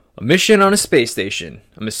A mission on a space station,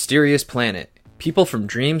 a mysterious planet, people from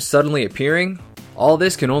dreams suddenly appearing. All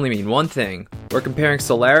this can only mean one thing. We're comparing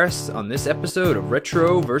Solaris on this episode of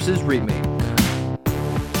Retro vs. Remake.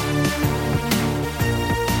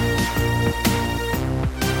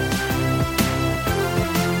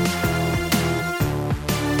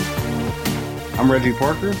 I'm Reggie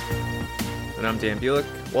Parker. And I'm Dan Bulick.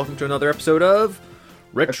 Welcome to another episode of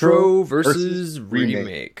Retro vs.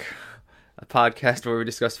 Remake. A podcast where we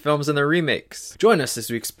discuss films and their remakes. Join us as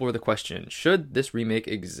we explore the question, should this remake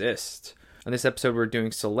exist? On this episode we're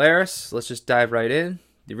doing Solaris. Let's just dive right in.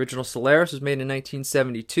 The original Solaris was made in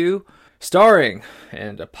 1972, starring,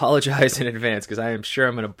 and apologize in advance because I am sure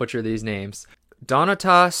I'm going to butcher these names,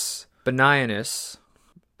 Donatas Banionis,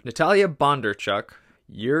 Natalia Bondarchuk,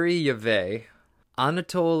 Yuri Yavey,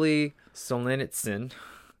 Anatoly Solzhenitsyn,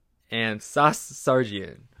 and Sas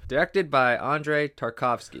Sargian. Directed by Andrei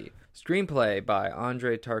Tarkovsky. Screenplay by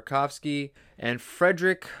Andrei Tarkovsky and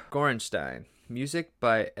Frederick Gorenstein. Music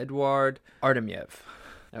by Eduard Artemyev.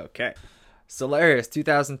 Okay. Solaris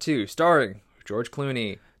 2002, starring George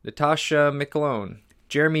Clooney, Natasha McElhone,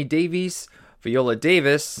 Jeremy Davies, Viola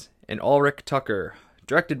Davis, and Ulrich Tucker.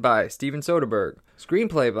 Directed by Steven Soderbergh.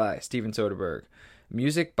 Screenplay by Steven Soderbergh.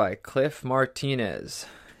 Music by Cliff Martinez.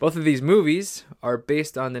 Both of these movies are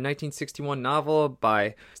based on the 1961 novel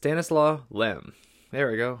by Stanislaw Lem. There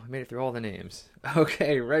we go. I made it through all the names.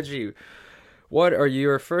 Okay, Reggie, what are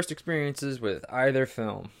your first experiences with either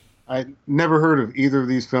film? I never heard of either of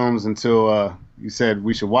these films until you said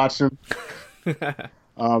we should watch them.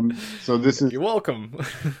 So this is... You're welcome.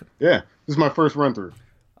 Yeah, this is my first run through.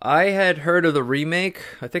 I had heard of the remake.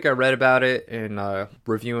 I think I read about it in a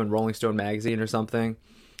review in Rolling Stone magazine or something.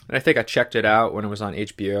 And I think I checked it out when it was on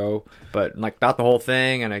HBO, but like not the whole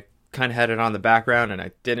thing, and I kind of had it on the background and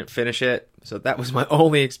I didn't finish it. So that was my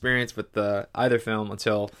only experience with either film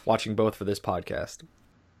until watching both for this podcast.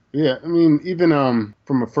 Yeah, I mean, even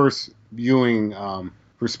from a first viewing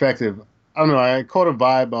perspective, I don't know, I caught a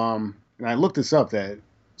vibe, and I looked this up, that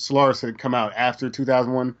Solaris had come out after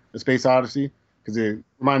 2001, A Space Odyssey, because it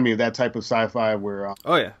reminded me of that type of sci-fi where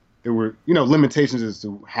there were, limitations as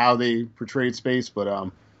to how they portrayed space, but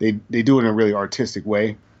they do it in a really artistic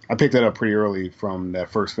way. I picked that up pretty early from that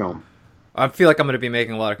first film. I feel like I'm going to be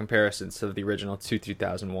making a lot of comparisons to the original to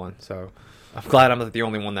 2001, so I'm glad I'm not the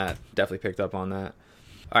only one that definitely picked up on that.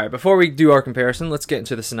 All right, before we do our comparison, let's get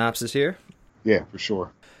into the synopsis here. Yeah, for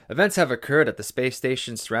sure. Events have occurred at the space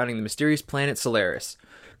station surrounding the mysterious planet Solaris.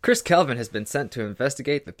 Chris Kelvin has been sent to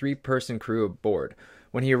investigate the three-person crew aboard.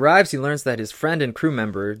 When he arrives, he learns that his friend and crew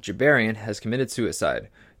member, Jabarian, has committed suicide.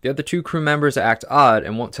 The other two crew members act odd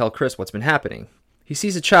and won't tell Chris what's been happening. He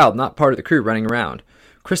sees a child not part of the crew running around.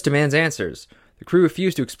 Chris demands answers. The crew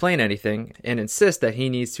refuse to explain anything and insist that he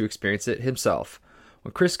needs to experience it himself.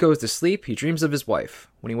 When Chris goes to sleep, he dreams of his wife.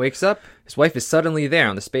 When he wakes up, his wife is suddenly there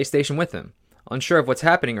on the space station with him. Unsure of what's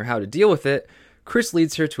happening or how to deal with it, Chris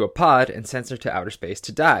leads her to a pod and sends her to outer space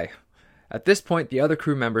to die. At this point, the other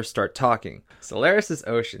crew members start talking. Solaris'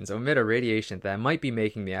 oceans emit a radiation that might be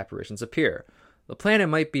making the apparitions appear. The planet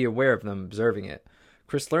might be aware of them observing it.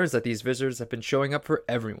 Chris learns that these visitors have been showing up for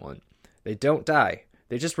everyone. They don't die.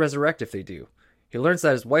 They just resurrect if they do. He learns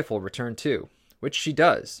that his wife will return too, which she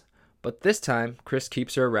does. But this time, Chris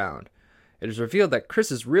keeps her around. It is revealed that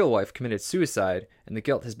Chris's real wife committed suicide, and the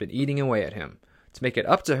guilt has been eating away at him. To make it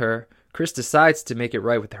up to her, Chris decides to make it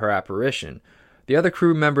right with her apparition. The other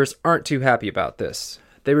crew members aren't too happy about this.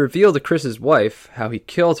 They reveal to Chris's wife how he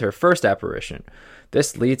killed her first apparition.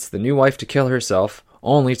 This leads the new wife to kill herself,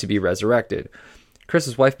 only to be resurrected.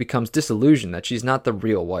 Chris's wife becomes disillusioned that she's not the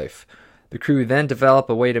real wife. The crew then develop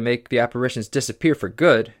a way to make the apparitions disappear for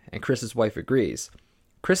good, and Chris's wife agrees.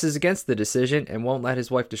 Chris is against the decision and won't let his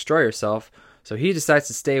wife destroy herself, so he decides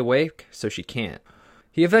to stay awake so she can't.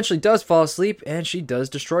 He eventually does fall asleep, and she does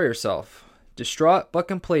destroy herself. Distraught but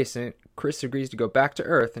complacent, Chris agrees to go back to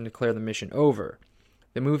Earth and declare the mission over.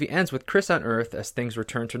 The movie ends with Chris on Earth as things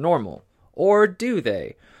return to normal. Or do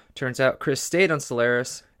they? Turns out Chris stayed on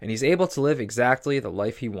Solaris, and he's able to live exactly the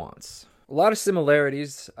life he wants. A lot of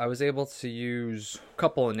similarities. I was able to use a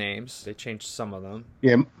couple of names. They changed some of them.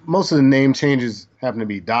 Yeah, most of the name changes happen to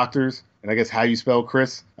be doctors, and I guess how you spell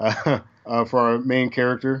Chris for our main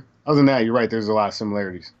character. Other than that, you're right, there's a lot of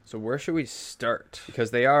similarities. So where should we start?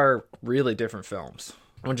 Because they are really different films.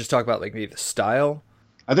 I want to just talk about maybe the style.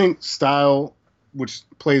 I think style, which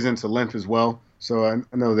plays into length as well. So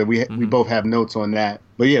I know that we both have notes on that.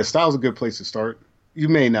 But yeah, style's a good place to start. You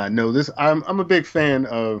may not know this. I'm a big fan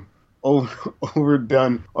of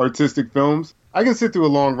overdone artistic films. I can sit through a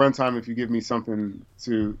long runtime if you give me something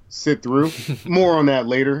to sit through. More on that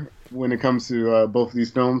later. when it comes to both of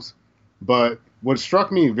these films. But what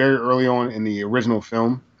struck me very early on in the original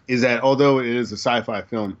film is that although it is a sci-fi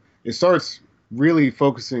film, it starts really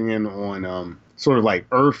focusing in on sort of like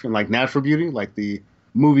Earth and like natural beauty. Like the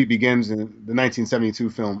movie begins in the 1972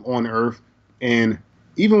 film on Earth, and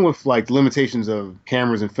even with like limitations of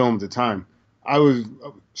cameras and film at the time, I was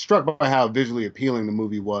struck by how visually appealing the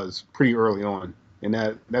movie was pretty early on, and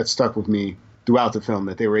that stuck with me throughout the film,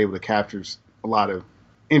 that they were able to capture a lot of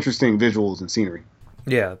interesting visuals and scenery.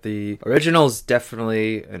 Yeah, the original is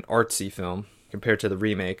definitely an artsy film compared to the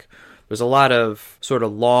remake. There's a lot of sort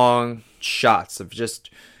of long shots of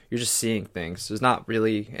you're just seeing things. There's not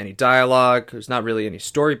really any dialogue. There's not really any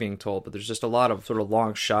story being told, but there's just a lot of sort of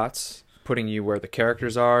long shots putting you where the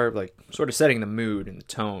characters are, like sort of setting the mood and the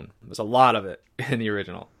tone. There's a lot of it in the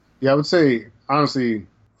original. Yeah, I would say, honestly,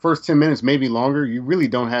 first 10 minutes, maybe longer, you really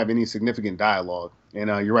don't have any significant dialogue. And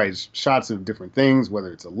you're right, it's shots of different things,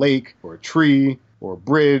 whether it's a lake or a tree or a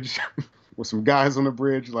bridge or some guys on the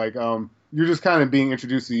bridge. Like, you're just kind of being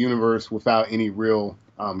introduced to the universe without any real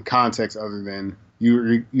context other than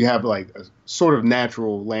you have like a sort of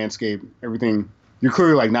natural landscape. Everything, you're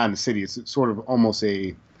clearly like not in the city. It's sort of almost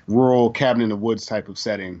a rural cabin in the woods type of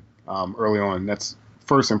setting early on. That's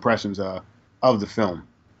first impressions of the film,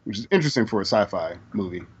 which is interesting for a sci-fi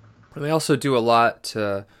movie. They also do a lot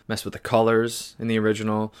to mess with the colors in the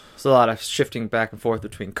original. There's a lot of shifting back and forth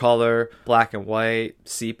between color, black and white,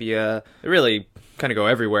 sepia. They really kind of go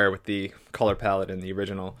everywhere with the color palette in the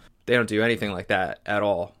original. They don't do anything like that at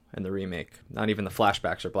all in the remake. Not even the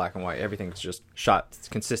flashbacks are black and white. Everything's just shot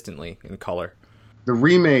consistently in color. The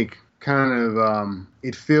remake kind of,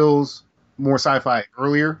 it feels more sci-fi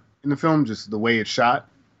earlier in the film, just the way it's shot.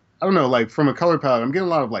 I don't know, like from a color palette, I'm getting a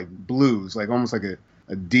lot of like blues, like almost like a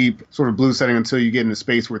deep sort of blue setting until you get into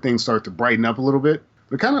space where things start to brighten up a little bit.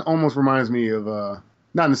 But it kind of almost reminds me of,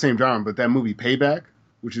 not in the same genre, but that movie Payback,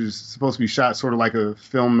 which is supposed to be shot sort of like a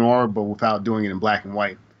film noir, but without doing it in black and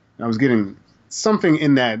white. And I was getting something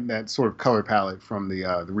in that sort of color palette from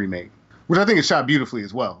the remake, which I think is shot beautifully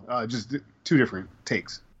as well. Just two different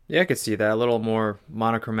takes. Yeah, I could see that. A little more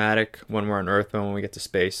monochromatic when we're on Earth, but when we get to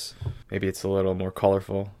space, maybe it's a little more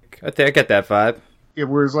colorful. I get that vibe. Yeah,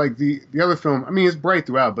 whereas like the other film, I mean, it's bright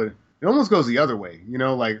throughout, but it almost goes the other way. You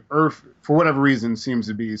know, like Earth, for whatever reason, seems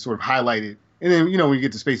to be sort of highlighted. And then, you know, when you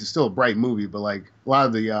get to space, it's still a bright movie, but like a lot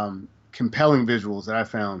of the compelling visuals that I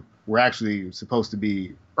found were actually supposed to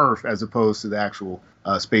be Earth as opposed to the actual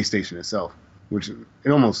space station itself, which it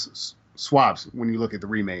almost swaps when you look at the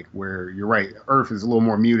remake, where you're right, Earth is a little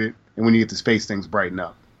more muted, and when you get to space, things brighten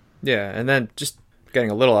up. Yeah, and then just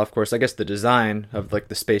getting a little off course, I guess the design of like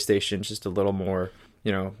the space station is just a little more,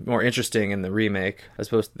 you know, more interesting in the remake as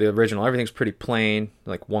opposed to the original. Everything's pretty plain,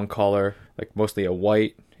 like one color, like mostly a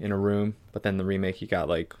white in a room. But then the remake, you got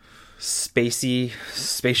like spacey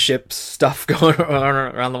spaceship stuff going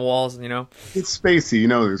on around the walls, you know? It's spacey, you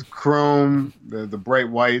know, there's chrome, the bright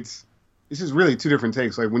whites. It's just really two different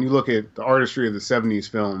takes. Like when you look at the artistry of the 70s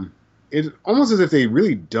film, it's almost as if they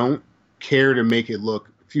really don't care to make it look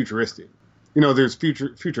futuristic. You know, there's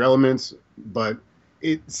future elements, but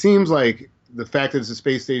it seems like the fact that it's a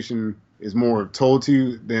space station is more told to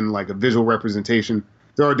you than like a visual representation.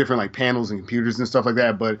 There are different like panels and computers and stuff like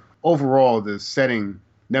that, but overall the setting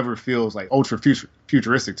never feels like ultra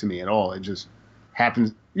futuristic to me at all. It just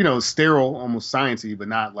happens, you know, sterile, almost sciencey, but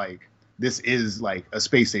not like this is like a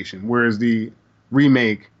space station. Whereas the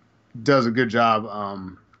remake does a good job,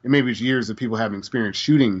 and maybe it's years of people having experience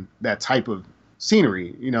shooting that type of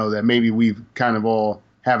scenery, you know, that maybe we've kind of all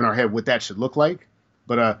have in our head what that should look like.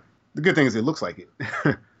 But the good thing is it looks like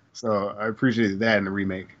it. So I appreciated that in the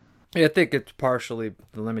remake. Yeah, I think it's partially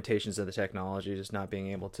the limitations of the technology, just not being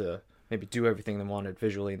able to maybe do everything they wanted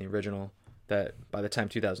visually in the original, that by the time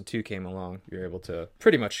 2002 came along, you're able to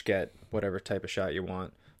pretty much get whatever type of shot you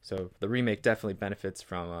want. So the remake definitely benefits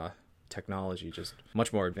from technology just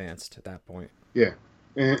much more advanced at that point. Yeah.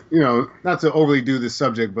 And, you know, not to overly do this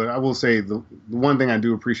subject, but I will say the one thing I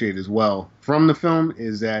do appreciate as well from the film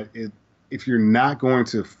is that if you're not going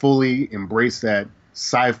to fully embrace that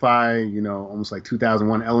sci-fi, you know, almost like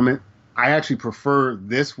 2001 element, I actually prefer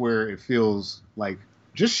this where it feels like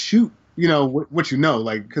just shoot, you know, what you know,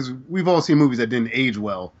 like, because we've all seen movies that didn't age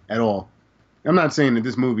well at all. I'm not saying that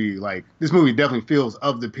this movie definitely feels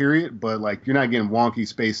of the period, but like you're not getting wonky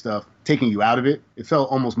space stuff taking you out of it. It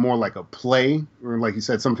felt almost more like a play, or like you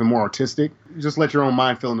said, something more artistic. You just let your own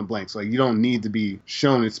mind fill in the blanks. Like you don't need to be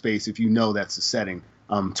shown in space if you know that's the setting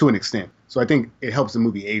to an extent. So I think it helps the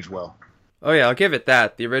movie age well. Oh yeah, I'll give it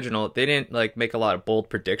that. The original, they didn't like make a lot of bold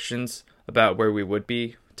predictions about where we would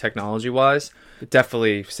be technology-wise. It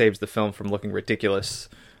definitely saves the film from looking ridiculous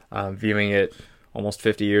viewing it almost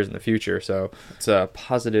 50 years in the future. So it's a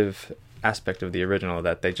positive aspect of the original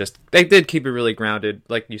that they did keep it really grounded,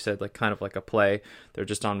 like you said, like kind of like a play. They're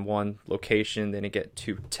just on one location. They didn't get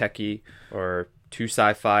too techie or too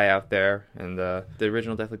sci-fi out there, and the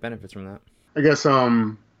original definitely benefits from that. I guess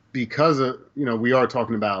because of, we are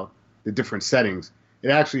talking about the different settings, it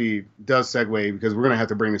actually does segue, because we're going to have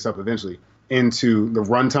to bring this up eventually, into the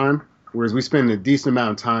runtime. Whereas we spend a decent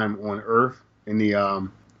amount of time on Earth in the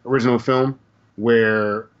original film,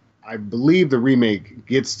 where I believe the remake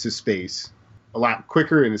gets to space a lot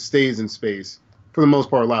quicker, and it stays in space for the most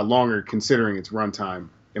part a lot longer, considering its runtime,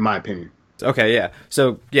 in my opinion. Okay, yeah.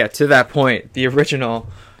 So, yeah, to that point, the original,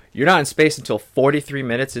 you're not in space until 43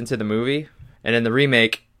 minutes into the movie, and in the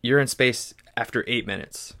remake, you're in space after 8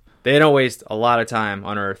 minutes. They don't waste a lot of time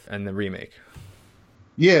on Earth in the remake.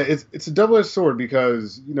 Yeah, it's a double-edged sword,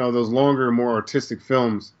 because, those longer, more artistic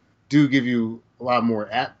films do give you a lot more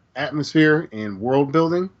atmosphere and world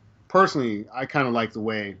building. Personally, I kind of like the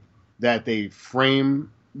way that they frame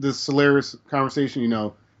the Solaris conversation.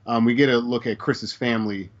 We get a look at Chris's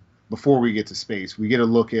family before we get to space. We get a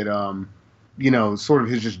look at, sort of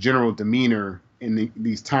his just general demeanor in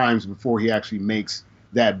these times before he actually makes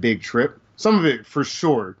that big trip. Some of it, for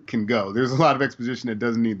sure, can go. There's a lot of exposition that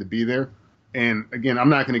doesn't need to be there. And, again, I'm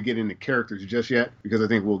not going to get into characters just yet, because I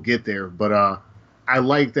think we'll get there. But I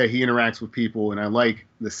like that he interacts with people, and I like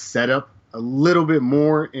the setup a little bit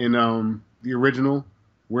more in the original,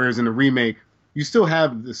 whereas in the remake, you still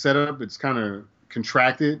have the setup. It's kind of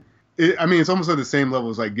contracted. It's almost at the same level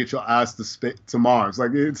as, like, get your ass to Mars.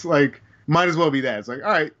 Like, it's like, might as well be that. It's like,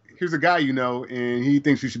 all right, here's a guy and he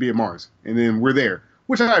thinks you should be at Mars. And then we're there,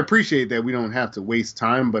 which I appreciate that we don't have to waste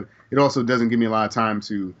time, but it also doesn't give me a lot of time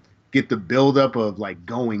to get the buildup of, like,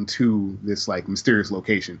 going to this, like, mysterious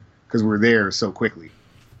location, because we're there so quickly.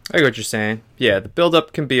 I get what you're saying. Yeah, the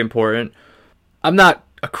build-up can be important. I'm not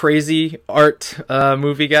a crazy art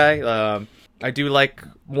movie guy. I do like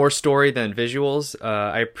more story than visuals.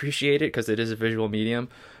 I appreciate it because it is a visual medium.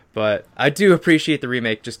 But I do appreciate the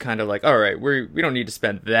remake, just kind of like, all right, we don't need to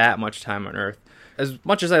spend that much time on Earth. As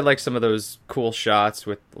much as I like some of those cool shots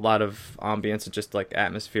with a lot of ambience and just like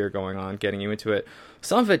atmosphere going on, getting you into it,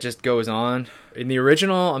 some of it just goes on. In the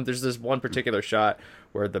original, there's this one particular shot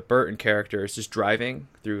where the Burton character is just driving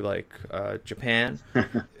through like Japan.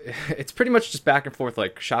 It's pretty much just back and forth,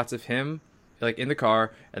 like shots of him like in the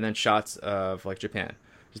car, and then shots of like Japan,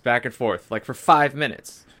 just back and forth, like for 5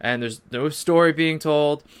 minutes. And there's no story being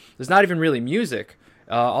told. There's not even really music.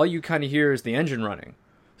 All you kind of hear is the engine running.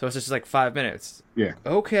 So it's just like 5 minutes. Yeah.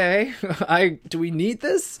 Okay. Do we need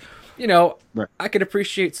this? Right. I could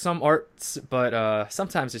appreciate some arts, but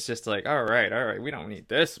sometimes it's just like, all right, we don't need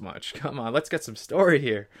this much. Come on, let's get some story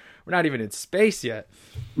here. We're not even in space yet.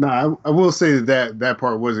 No, I will say that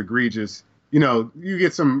part was egregious. You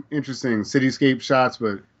get some interesting cityscape shots,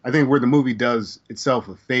 but I think where the movie does itself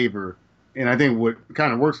a favor, and I think what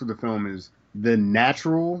kind of works with the film, is the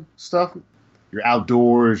natural stuff. Your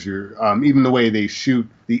outdoors, even the way they shoot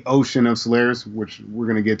the ocean of Solaris, which we're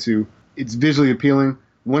going to get to. It's visually appealing.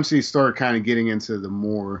 Once you start kind of getting into the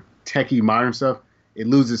more techie modern stuff, it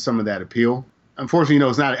loses some of that appeal. Unfortunately,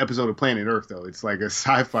 it's not an episode of Planet Earth, though. It's like a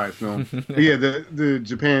sci-fi film. But yeah, the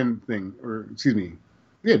Japan thing, or excuse me,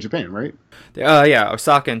 yeah, Japan, right? Yeah,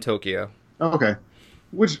 Osaka and Tokyo. Okay,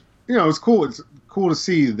 which it's cool. It's cool to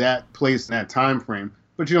see that place in that time frame,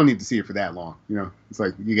 but you don't need to see it for that long. It's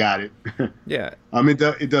like you got it. Yeah.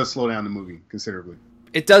 It does slow down the movie considerably.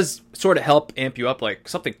 It does sort of help amp you up, like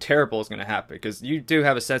something terrible is going to happen, because you do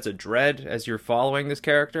have a sense of dread as you're following this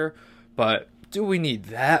character, but do we need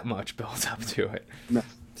that much build up to it? No.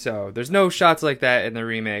 So there's no shots like that in the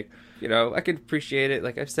remake. I could appreciate it.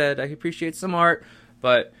 Like I've said, I appreciate some art,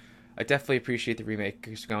 but I definitely appreciate the remake.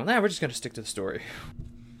 Just going, we're just going to stick to the story.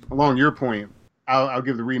 Along your point, I'll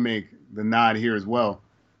give the remake the nod here as well.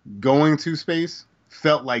 Going to space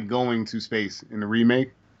felt like going to space in the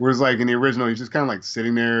remake. Whereas, like, in the original, he's just kind of, like,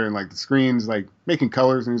 sitting there, and, like, the screen's, like, making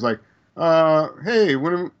colors, and he's like, hey,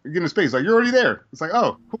 when are we getting to space? Like, you're already there. It's like,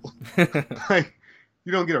 oh, cool. Like,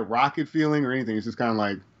 you don't get a rocket feeling or anything. It's just kind of,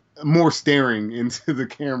 like, more staring into the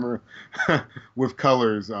camera with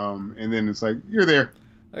colors, and then it's like, you're there.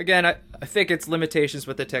 Again, I think it's limitations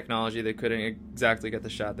with the technology. They couldn't exactly get the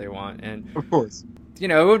shot they want. And of course. It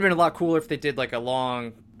would have been a lot cooler if they did, like, a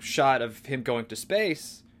long shot of him going to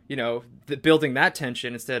space, building that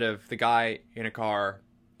tension instead of the guy in a car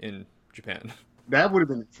in Japan. That would have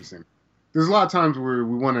been interesting. There's a lot of times where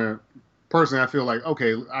we want to, personally, I feel like,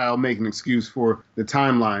 okay, I'll make an excuse for the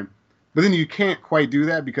timeline. But then you can't quite do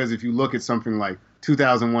that, because if you look at something like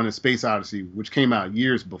 2001: A Space Odyssey, which came out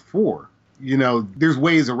years before there's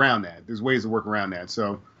ways around that. There's ways to work around that.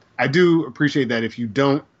 So I do appreciate that if you're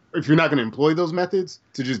not going to employ those methods,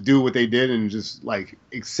 to just do what they did and just like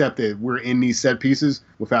accept that we're in these set pieces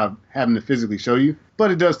without having to physically show you.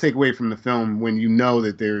 But it does take away from the film when you know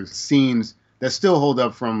that there's scenes that still hold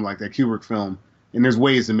up from like that Kubrick film, and there's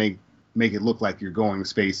ways to make it look like you're going to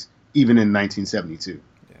space even in 1972.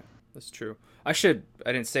 Yeah, that's true. I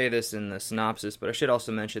didn't say this in the synopsis, but I should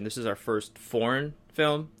also mention this is our first foreign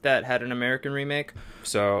film that had an American remake.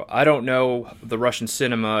 So I don't know the Russian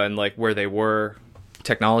cinema and like where they were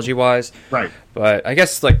technology-wise. Right. But I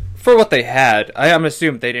guess like for what they had, I'm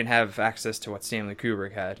assuming they didn't have access to what Stanley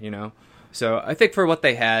Kubrick had, So I think for what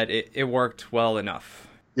they had, it worked well enough.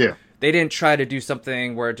 Yeah. They didn't try to do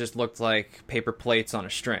something where it just looked like paper plates on a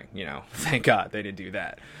string, Thank God they didn't do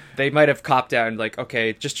that. They might have copped out and like,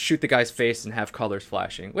 okay, just shoot the guy's face and have colors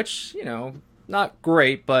flashing, which, not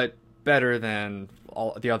great, but better than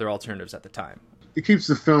all the other alternatives at the time. It keeps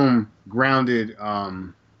the film grounded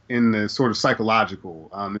in the sort of psychological.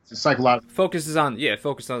 It's a psychological focuses on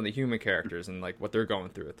the human characters and like what they're going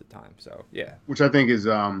through at the time. So yeah, which I think is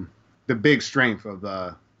the big strength of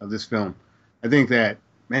this film. I think that,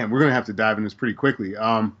 man, we're gonna have to dive in this pretty quickly.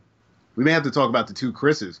 We may have to talk about the two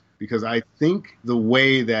Chris's, because I think the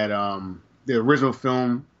way that the original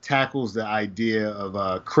film tackles the idea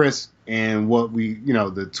of Chris and what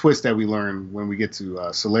the twist that we learn when we get to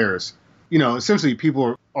Solaris. Essentially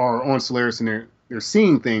people are on Solaris and they're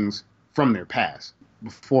seeing things from their past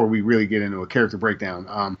before we really get into a character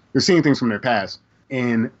breakdown. They're seeing things from their past.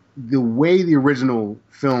 And the way the original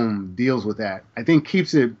film deals with that, I think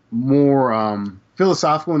keeps it more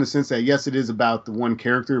philosophical in the sense that, yes, it is about the one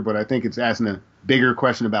character, but I think it's asking a bigger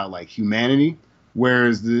question about like humanity.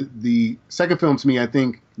 Whereas the second film, to me, I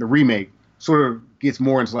think the remake sort of gets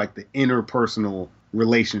more into like the interpersonal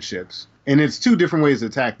relationships. And it's two different ways to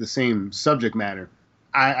attack the same subject matter.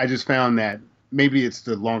 I just found that maybe it's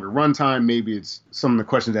the longer runtime, maybe it's some of the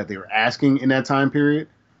questions that they were asking in that time period.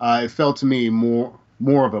 It felt to me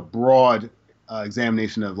more of a broad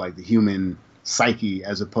examination of like the human psyche,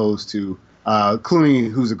 as opposed to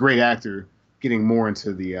Clooney, who's a great actor, getting more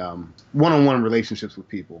into the one-on-one relationships with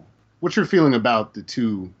people. What's your feeling about the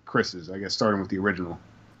two Chris's, I guess, starting with the original?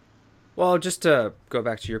 Well, just to go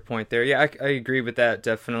back to your point there, yeah, I agree with that,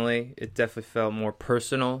 definitely. It definitely felt more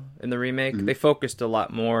personal in the remake. Mm-hmm. They focused a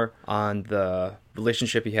lot more on the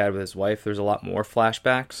relationship he had with his wife. There's a lot more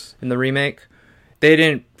flashbacks in the remake. They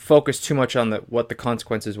didn't focus too much on what the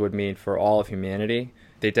consequences would mean for all of humanity.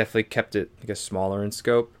 They definitely kept it, I guess, smaller in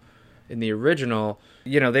scope. In the original,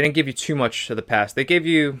 they didn't give you too much of the past. They gave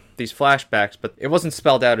you these flashbacks, but it wasn't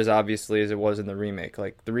spelled out as obviously as it was in the remake.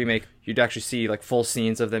 Like the remake, you'd actually see like full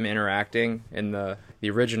scenes of them interacting. In the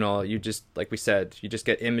original, you just, like we said, you just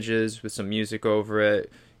get images with some music over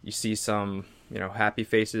it. You see some, happy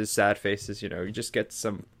faces, sad faces. You just get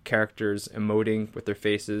some characters emoting with their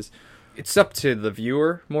faces. It's up to the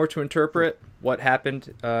viewer more to interpret what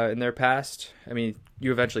happened in their past. I mean,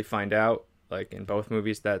 you eventually find out, like in both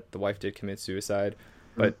movies, that the wife did commit suicide.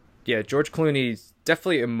 But yeah, George Clooney's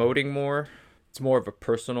definitely emoting more. It's more of a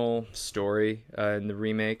personal story in the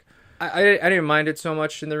remake. I didn't mind it so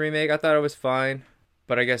much in the remake. I thought it was fine.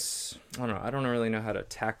 But I guess, I don't know. I don't really know how to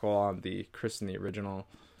tackle on the Chris in the original.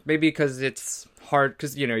 Maybe because it's hard,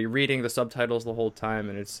 because you're reading the subtitles the whole time,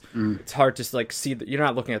 and it's hard to like see that you're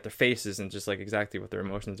not looking at their faces and just like exactly what their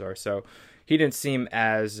emotions are. So he didn't seem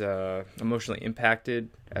as emotionally impacted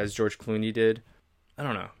as George Clooney did. I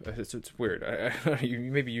don't know. It's weird.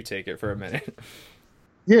 Maybe you take it for a minute.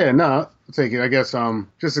 Yeah, no, I'll take it. I guess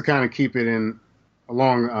just to kind of keep it in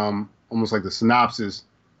along almost like the synopsis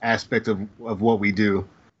aspect of what we do.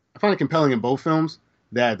 I find it compelling in both films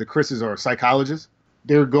that the Chris's are psychologists.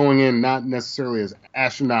 They're going in not necessarily as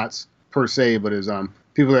astronauts per se, but as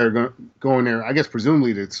people that are going there, I guess,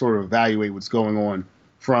 presumably to sort of evaluate what's going on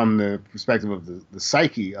from the perspective of the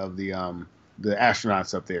psyche of the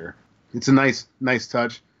astronauts up there. It's a nice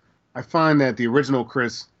touch. I find that the original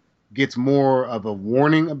Chris gets more of a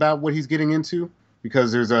warning about what he's getting into,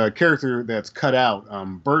 because there's a character that's cut out,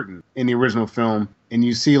 Burton, in the original film, and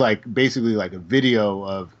you see like basically like a video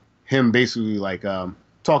of him basically like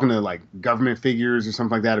talking to like government figures or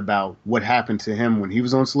something like that about what happened to him when he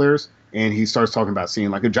was on Solaris, and he starts talking about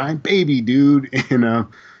seeing like a giant baby dude and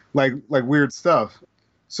like weird stuff.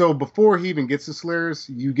 So before he even gets to Solaris,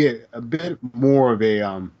 you get a bit more of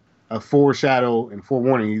a foreshadow and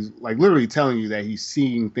forewarning. He's like literally telling you that he's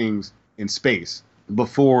seeing things in space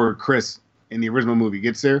before Chris in the original movie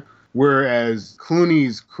gets there. Whereas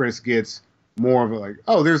Clooney's Chris gets more of a like,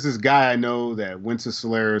 oh, there's this guy I know that went to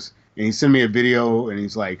Solaris, and he sent me a video, and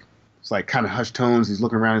he's like, It's like kind of hushed tones. He's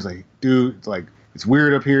looking around. He's like, dude, it's like it's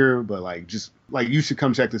weird up here, but like just like you should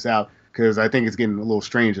come check this out because I think it's getting a little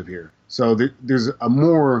strange up here. So there's a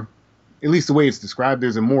more, at least the way it's described,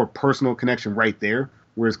 there's a more personal connection right there.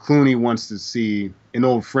 Whereas Clooney wants to see an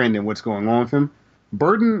old friend and what's going on with him.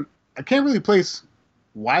 Burton, I can't really place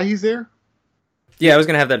why he's there. Yeah, I was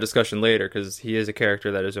going to have that discussion later because he is a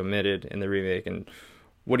character that is omitted in the remake. And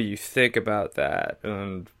what do you think about that?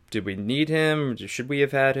 Did we need him? Should we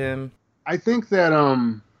have had him? I think that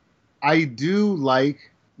I do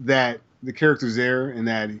like that the character's there and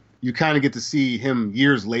that you kind of get to see him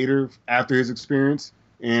years later after his experience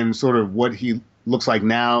and sort of what he looks like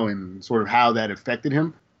now and sort of how that affected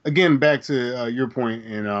him. Again, back to your point,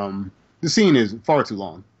 and the scene is far too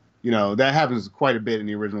long. You know, that happens quite a bit in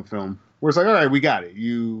the original film. Where it's like, all right, we got it.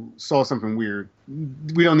 You saw something weird.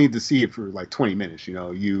 We don't need to see it for like 20 minutes. You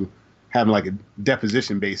know, you having like a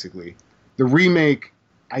deposition, basically. The remake,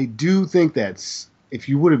 I do think that if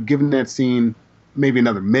you would have given that scene maybe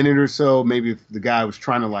another minute or so, maybe if the guy was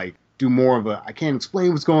trying to like do more of a, I can't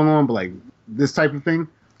explain what's going on, but like this type of thing.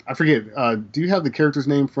 I forget. Do you have the character's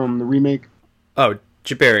name from the remake? Oh,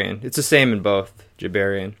 Jabarian. It's the same in both.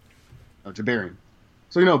 Jabarian. Oh, Jabarian.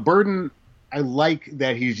 So, you know, Burton, I like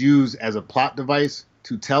that he's used as a plot device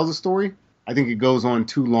to tell the story. I think it goes on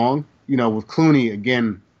too long. You know, with Clooney,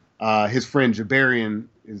 again, his friend Jabarian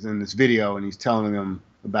is in this video and he's telling him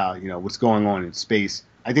about, you know, what's going on in space.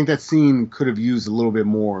 I think that scene could have used a little bit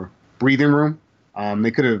more breathing room.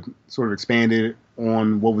 They could have sort of expanded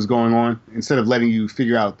on what was going on instead of letting you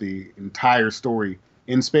figure out the entire story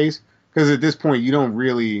in space. Because at this point, you don't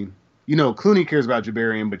really, you know, Clooney cares about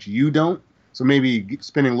Jabarian, but you don't. So maybe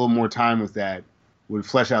spending a little more time with that would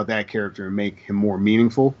flesh out that character and make him more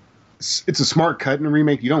meaningful. It's a smart cut in the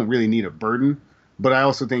remake. You don't really need a Burton, but I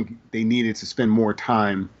also think they needed to spend more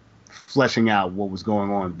time fleshing out what was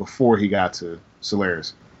going on before he got to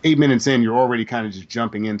Solaris. 8 minutes in, you're already kind of just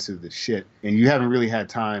jumping into the shit, and you haven't really had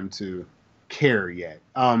time to care yet.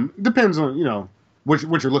 Depends on, you know, what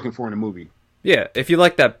you're looking for in a movie. Yeah, if you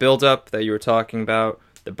like that build-up that you were talking about,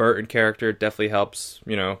 the Burton character definitely helps,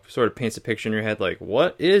 you know, sort of paints a picture in your head, like,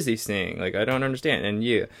 what is he seeing? Like, I don't understand. And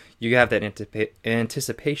you have that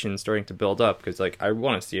anticipation starting to build up, because, like, I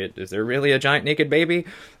want to see it. Is there really a giant naked baby?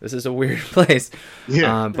 This is a weird place.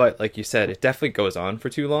 Yeah. But, like you said, it definitely goes on for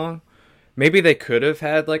too long. Maybe they could have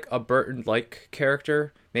had, like, a Burton-like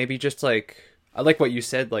character. Maybe just, like, I like what you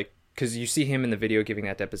said, like, because you see him in the video giving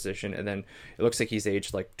that deposition, and then it looks like he's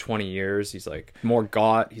aged like 20 years. He's like more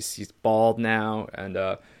gaunt. He's bald now, and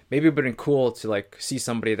maybe it would have been cool to like see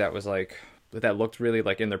somebody that was like that looked really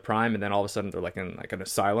like in their prime, and then all of a sudden they're like in like an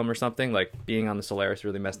asylum or something. Like being on the Solaris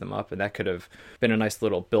really messed them up, and that could have been a nice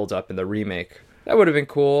little build up in the remake. That would have been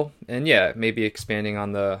cool, and yeah, maybe expanding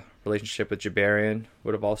on the relationship with Jabarian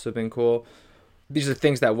would have also been cool. These are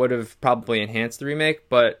things that would have probably enhanced the remake,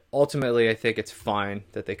 but ultimately I think it's fine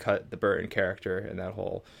that they cut the Burton character in that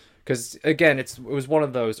whole, because again, it was one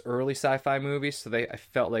of those early sci-fi movies, so I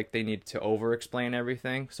felt like they needed to over-explain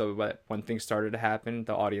everything, so that when things started to happen,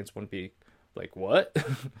 the audience wouldn't be like, what?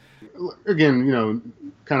 Again, you know,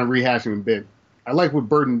 kind of rehashing a bit. I like what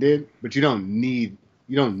Burton did, but you don't need him.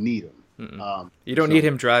 You don't need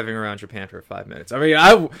him driving around Japan for 5 minutes. I mean,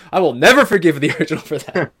 I will never forgive the original for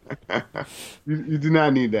that. You do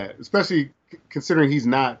not need that, especially considering he's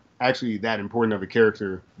not actually that important of a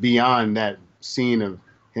character beyond that scene of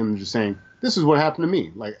him just saying, this is what happened to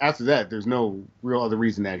me. Like, after that, there's no real other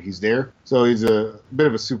reason that he's there. So he's a bit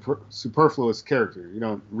of a superfluous character. You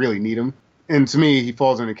don't really need him. And to me, he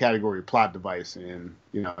falls in the category of plot device. And,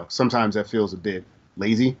 you know, sometimes that feels a bit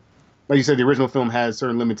lazy. Like you said, the original film has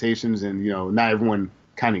certain limitations, and, you know, not everyone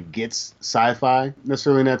kind of gets sci-fi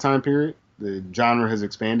necessarily in that time period. The genre has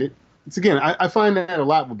expanded. It's, again, I find that a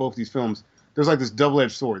lot with both these films. There's like this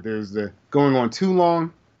double-edged sword. There's the going on too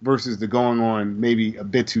long versus the going on maybe a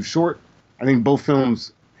bit too short. I think both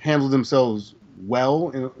films handle themselves well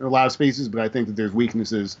in a lot of spaces, but I think that there's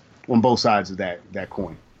weaknesses on both sides of that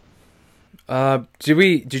coin.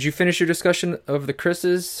 Did you finish your discussion of the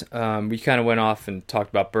Chris's? We kind of went off and talked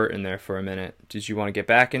about Burton there for a minute. Did you want to get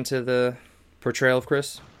back into the portrayal of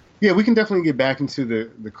Chris? Yeah, we can definitely get back into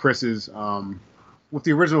the Chris's. With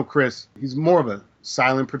the original Chris, he's more of a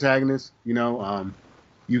silent protagonist. You know,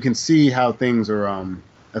 you can see how things are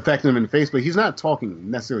affecting him in the face, but he's not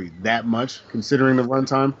talking necessarily that much considering the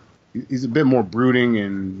runtime. He's a bit more brooding,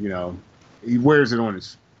 and, you know, he wears it on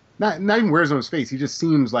his not even wears it on his face. He just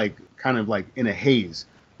seems like kind of like in a haze,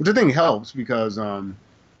 which I think helps because,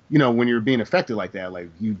 you know, when you're being affected like that, like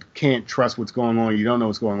you can't trust what's going on. You don't know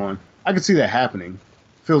what's going on. I could see that happening.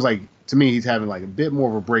 Feels like to me he's having like a bit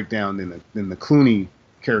more of a breakdown than the Clooney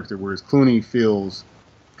character, whereas Clooney feels,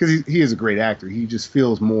 because he is a great actor, he just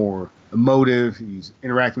feels more emotive. He's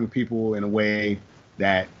interacting with people in a way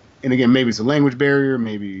that, and again, maybe it's a language barrier,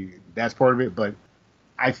 maybe that's part of it, but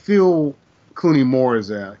I feel Clooney more as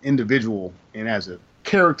an individual and as a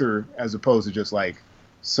character as opposed to just like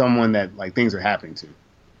someone that like things are happening to.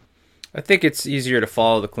 I think it's easier to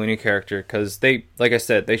follow the Clooney character because they, like I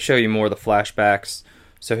said, they show you more of the flashbacks,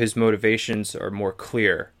 so his motivations are more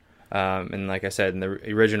clear. And like I said, in the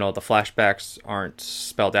original, the flashbacks aren't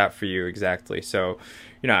spelled out for you exactly, so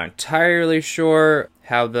you're not entirely sure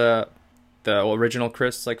how the original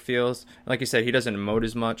Chris like feels. Like you said, he doesn't emote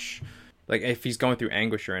as much. Like if he's going through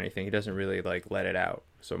anguish or anything, he doesn't really like let it out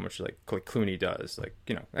so much like Clooney does. Like,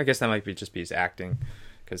 you know, I guess that might be just be his acting.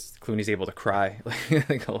 Because Clooney's able to cry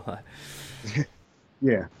like a lot.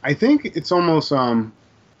 Yeah, I think it's almost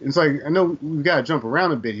it's like, I know we've got to jump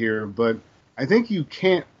around a bit here, but I think you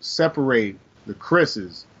can't separate the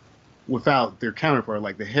Chris's without their counterpart.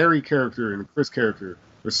 Like the Harry character and the Chris character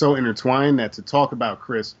are so intertwined that to talk about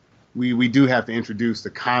Chris, we do have to introduce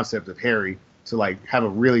the concept of Harry to like have a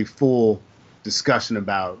really full discussion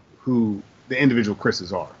about who the individual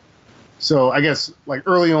Chris's are. So I guess like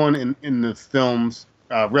early on in the films.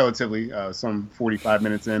 Relatively, some 45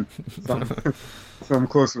 minutes in, some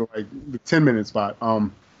closer to like the 10-minute spot.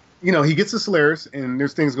 You know, he gets to Solaris, and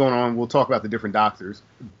there's things going on. We'll talk about the different doctors.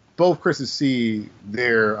 Both Chris's see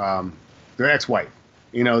their ex-wife.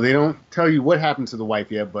 You know, they don't tell you what happened to the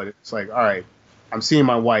wife yet, but it's like, all right, I'm seeing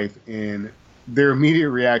my wife, and their immediate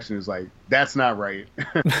reaction is like, that's not right.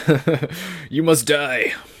 You must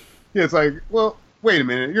die. Yeah, it's like, well, wait a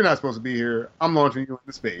minute, you're not supposed to be here. I'm launching you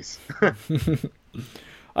into space.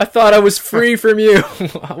 I thought I was free from you.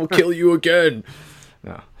 I will kill you again.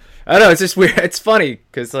 No, I don't know. It's just weird. It's funny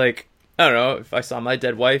because, like, I don't know. If I saw my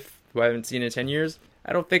dead wife, who I haven't seen in 10 years,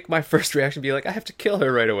 I don't think my first reaction would be like, I have to kill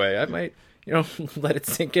her right away. I might, you know, let it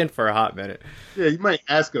sink in for a hot minute. Yeah, you might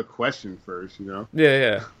ask a question first, you know.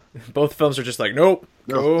 Yeah. Both films are just like, nope,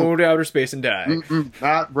 go to outer space and die.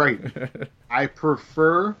 Not right. I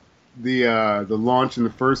prefer the launch in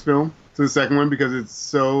the first film to the second one because it's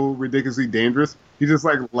so ridiculously dangerous. He just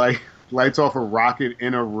like lights off a rocket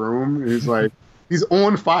in a room. And he's like, he's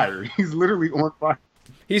on fire. He's literally on fire.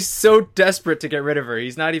 He's so desperate to get rid of her.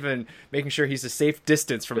 He's not even making sure he's a safe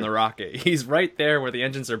distance from the rocket. He's right there where the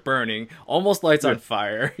engines are burning, almost lights on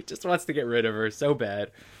fire. He just wants to get rid of her so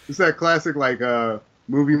bad. It's that classic like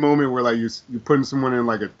movie moment where like you're putting someone in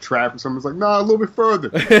like a trap or something. It's like, nah, a little bit further.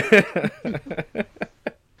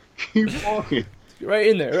 Keep walking. Right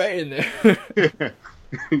in there. Yeah.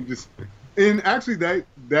 And actually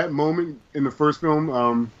that moment in the first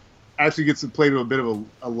film actually gets to play to a bit of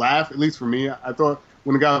a laugh, at least for me. I thought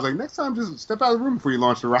when the guy was like, next time just step out of the room before you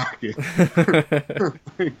launch the rocket.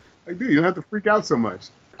 like, dude, you don't have to freak out so much.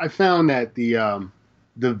 I found that the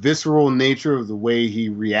visceral nature of the way he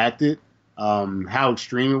reacted, how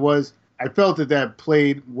extreme it was, I felt that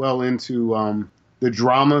played well into the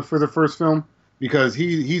drama for the first film. Because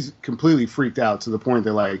he's completely freaked out to the point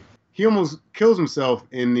that, like, he almost kills himself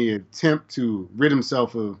in the attempt to rid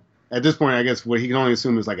himself of, at this point, I guess, what he can only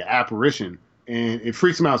assume is like an apparition. And it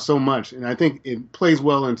freaks him out so much. And I think it plays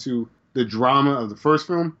well into the drama of the first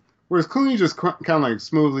film. Whereas Clooney just kind of like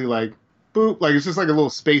smoothly, like, boop. Like, it's just like a little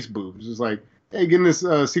space boop. It's just like, hey, get in this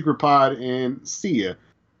secret pod and see ya.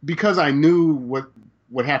 Because I knew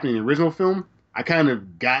what happened in the original film, I kind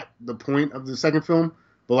of got the point of the second film.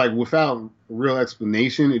 But like without a real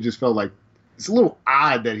explanation, it just felt like it's a little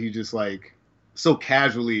odd that he just like so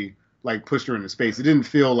casually like pushed her into space. It didn't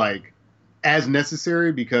feel like as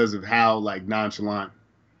necessary because of how like nonchalant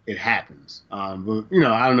it happens. But you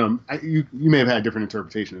know, I don't know. You may have had a different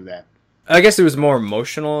interpretation of that. I guess it was more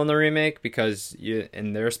emotional in the remake because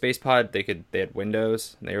in their space pod they had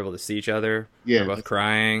windows and they were able to see each other. Yeah, they're both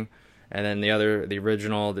crying. And then the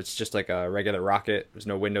original, it's just like a regular rocket. There's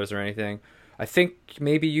no windows or anything. I think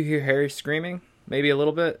maybe you hear Harry screaming, maybe a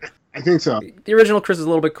little bit. I think so. The original Chris is a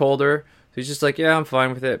little bit colder, so he's just like, yeah, I'm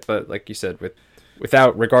fine with it. But like you said,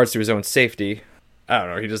 without regards to his own safety, I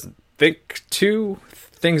don't know, he doesn't think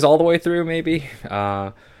things all the way through, maybe.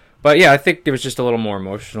 But yeah, I think it was just a little more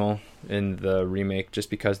emotional in the remake,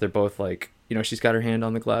 just because they're both like, you know, she's got her hand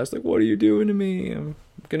on the glass, like, what are you doing to me?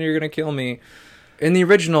 You're gonna kill me. In the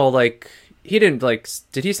original, like, he didn't, like,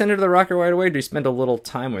 did he send her to the rocket right away, or did he spend a little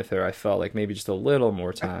time with her? I felt like maybe just a little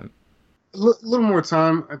more time. A little more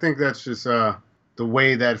time. I think that's just the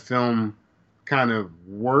way that film kind of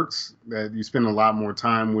works, that you spend a lot more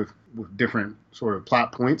time with different sort of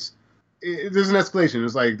plot points. There's an escalation.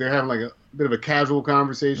 It's like they're having like a bit of a casual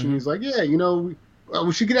conversation. Mm-hmm. He's like, yeah, you know,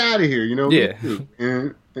 we should get out of here, you know? Yeah.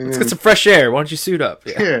 And And Let's then, get some fresh air. Why don't you suit up?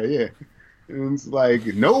 Yeah. yeah, yeah. And it's like,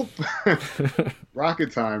 nope,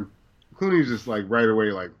 rocket time. Clooney's just like right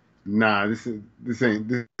away, like, nah, this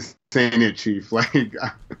ain't it, Chief. Like,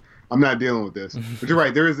 I'm not dealing with this. But you're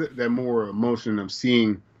right. There is that more emotion of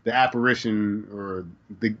seeing the apparition or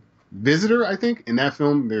the visitor. I think in that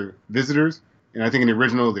film they're visitors, and I think in the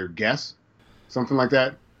original they're guests, something like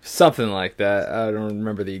that. Something like that. I don't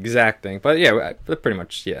remember the exact thing, but yeah, pretty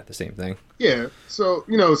much, yeah, the same thing. Yeah. So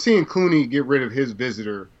seeing Clooney get rid of his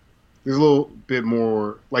visitor, there's a little bit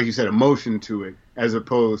more, like you said, emotion to it, as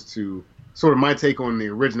opposed to sort of my take on the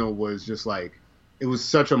original was just like it was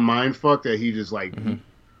such a mind fuck that he just like it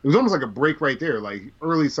was almost like a break right there, like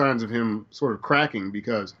early signs of him sort of cracking,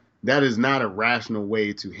 because that is not a rational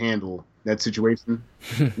way to handle that situation.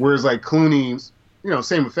 Whereas like Clooney's,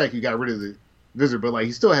 same effect, you got rid of the visitor, but like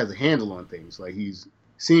he still has a handle on things. Like he's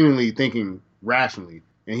seemingly thinking rationally,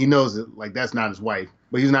 and he knows that like that's not his wife,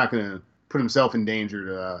 but he's not going to put himself in danger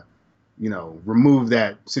to remove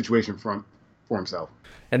that situation for himself.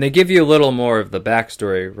 And they give you a little more of the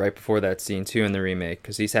backstory right before that scene too in the remake,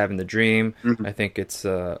 because he's having the dream. I think it's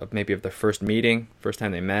maybe of the first meeting, first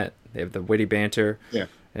time they met. They have the witty banter,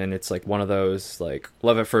 and it's like one of those like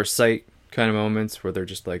love at first sight kind of moments where they're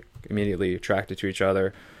just like immediately attracted to each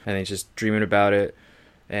other, and they're just dreaming about it.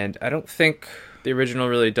 And I don't think the original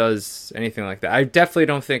really does anything like that. I definitely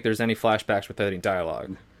don't think there's any flashbacks with any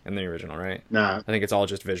dialogue in the original, right? Nah. I think it's all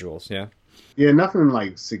just visuals, yeah? Yeah, nothing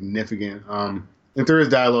like significant. If there is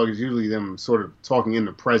dialogue, it's usually them sort of talking in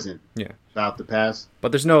the present about the past.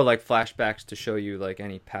 But there's no like flashbacks to show you like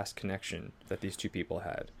any past connection that these two people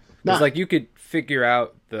had. Because like you could figure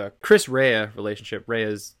out the Chris Rhea relationship.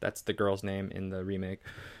 That's the girl's name in the remake.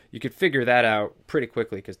 You could figure that out pretty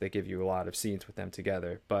quickly because they give you a lot of scenes with them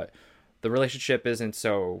together. But the relationship isn't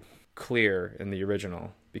so clear in the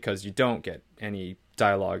original because you don't get any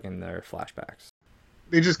dialogue in their flashbacks.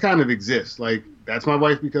 They just kind of exist. Like, that's my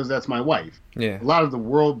wife because that's my wife. Yeah. A lot of the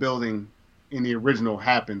world building in the original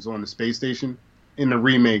happens on the space station. In the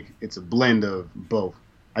remake, it's a blend of both.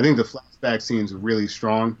 I think the flashback scenes are really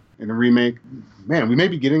strong in the remake. Man, we may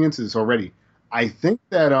be getting into this already. I think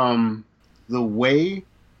that the way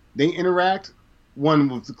they interact, one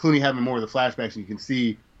with Clooney having more of the flashbacks, and you can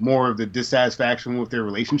see more of the dissatisfaction with their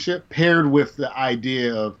relationship, paired with the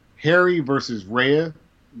idea of Harry versus Rhea.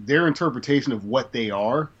 Their interpretation of what they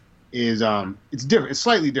are is it's different. It's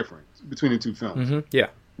slightly different between the two films. Yeah.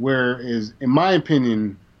 Whereas, in my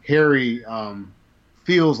opinion, Harry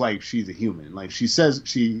feels like she's a human. Like she says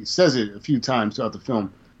it a few times throughout the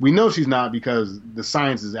film. We know she's not because the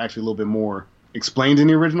science is actually a little bit more explained in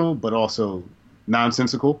the original, but also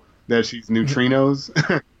nonsensical. That she's neutrinos.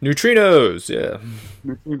 Neutrinos, yeah.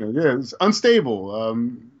 Neutrinos, yeah. It's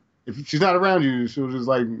unstable. If she's not around you, she'll just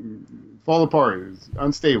like fall apart. It's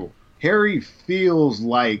unstable. Harry feels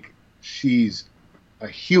like she's a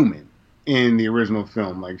human in the original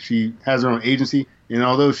film. Like she has her own agency, and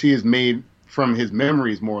although she is made from his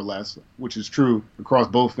memories more or less, which is true across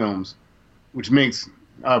both films, which makes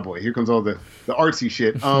here comes all the artsy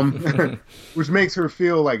shit. Which makes her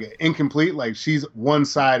feel like incomplete. Like she's one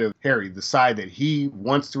side of Harry, the side that he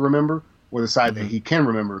wants to remember, or the side that he can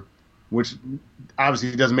remember, which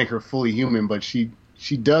obviously doesn't make her fully human, but she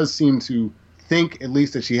does seem to think at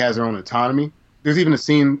least that she has her own autonomy. There's even a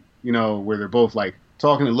scene, where they're both like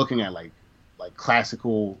talking and looking at like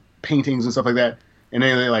classical paintings and stuff like that, and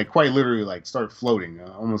then they like quite literally like start floating,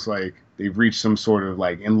 almost like they've reached some sort of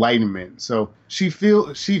like enlightenment. So she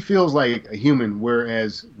feels like a human,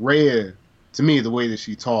 whereas Rhea, to me, the way that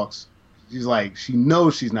she talks, she's like, she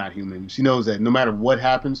knows she's not human. She knows that no matter what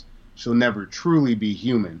happens, she'll never truly be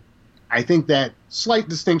human. I think that slight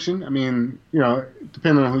distinction, I mean,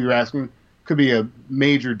 depending on who you're asking, could be a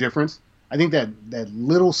major difference. I think that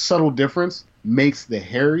little subtle difference makes the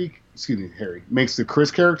makes the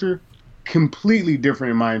Chris character completely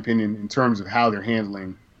different, in my opinion, in terms of how they're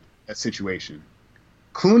handling that situation.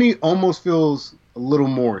 Clooney almost feels a little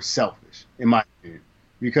more selfish, in my opinion,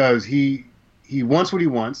 because he wants what he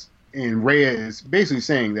wants, and Rhea is basically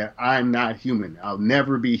saying that I'm not human. I'll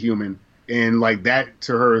never be human. And like that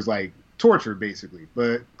to her is like torture, basically.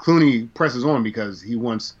 But Clooney presses on because he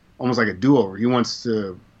wants almost like a do-over. He wants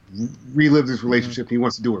to relive this relationship. And he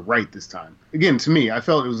wants to do it right this time. Again, to me, I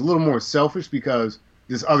felt it was a little more selfish because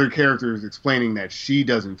this other character is explaining that she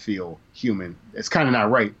doesn't feel human. It's kind of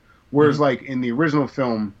not right. Whereas like in the original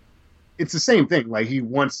film, it's the same thing. Like he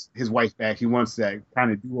wants his wife back. He wants that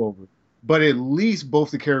kind of do-over. But at least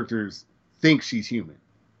both the characters think she's human,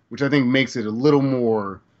 which I think makes it a little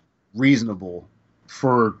more reasonable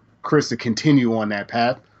for Chris to continue on that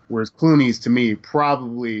path. Whereas Clooney's, to me,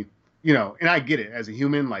 probably and I get it as a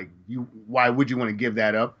human, like why would you want to give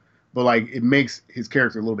that up? But like it makes his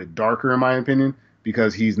character a little bit darker, in my opinion,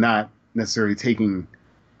 because he's not necessarily taking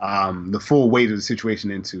the full weight of the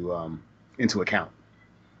situation into account.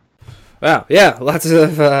 Wow, yeah, lots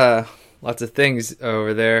of things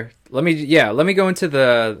over there. Let me go into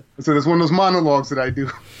the So that's one of those monologues that I do.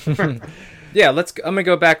 yeah. I'm gonna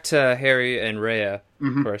go back to Harry and Rhea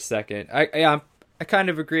Hmm. for a second. I kind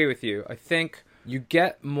of agree with you. I think you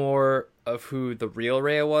get more of who the real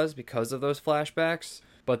Rhea was because of those flashbacks.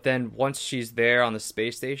 But then once she's there on the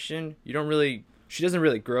space station, she doesn't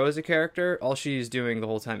really grow as a character. All she's doing the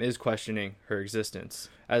whole time is questioning her existence,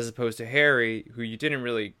 as opposed to Harry, who you didn't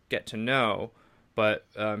really get to know, but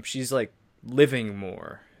she's like living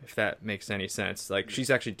more, if that makes any sense. Like she's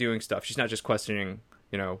actually doing stuff. She's not just questioning,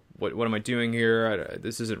 what am I doing here?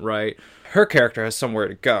 This isn't right. Her character has somewhere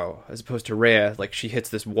to go, as opposed to Rhea. Like she hits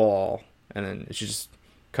this wall, and then she just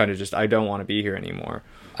kind of just I don't want to be here anymore.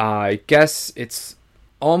 I guess it's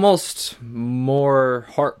almost more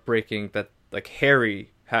heartbreaking that like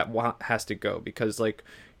Harry has to go because like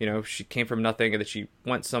she came from nothing and then she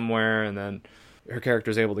went somewhere and then her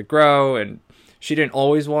character is able to grow and she didn't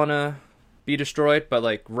always want to be destroyed, but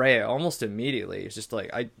like Rhea almost immediately is just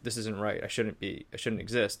like this isn't right. I shouldn't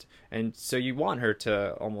exist. And so you want her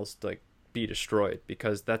to almost like be destroyed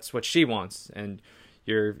because that's what she wants and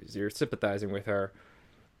you're sympathizing with her.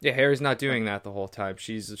 Yeah, Harry's not doing that the whole time.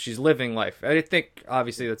 She's living life. I think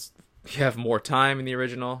obviously that's you have more time in the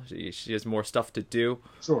original. She has more stuff to do.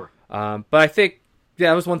 Sure. But I think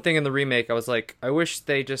that was one thing in the remake. I was like, I wish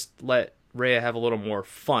they just let Rhea have a little more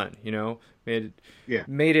fun. Made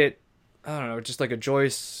it I don't know, just like a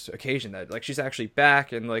joyous occasion that like she's actually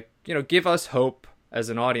back and like give us hope as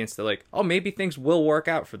an audience that like maybe things will work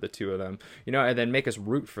out for the two of them. And then make us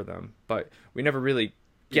root for them. But we never really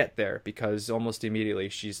get there because almost immediately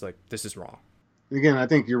she's like, this is wrong. Again, I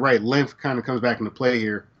think you're right. Length kind of comes back into play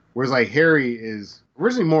here. Whereas like Harry is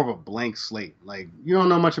originally more of a blank slate. Like you don't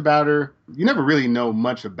know much about her. You never really know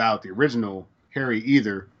much about the original Harry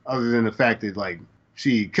either, other than the fact that like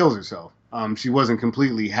she kills herself. She wasn't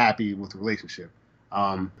completely happy with the relationship.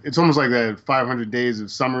 It's almost like that 500 Days of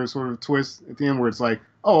Summer sort of twist at the end, where it's like,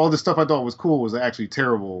 oh, all the stuff I thought was cool was actually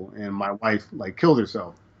terrible, and my wife like killed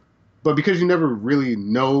herself. But because you never really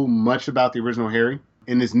know much about the original Harry,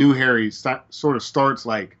 and this new Harry sort of starts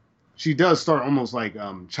like, she does start almost like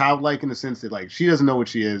childlike in the sense that like she doesn't know what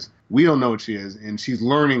she is, we don't know what she is, and she's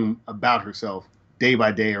learning about herself day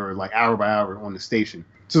by day or like hour by hour on the station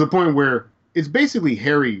to the point where it's basically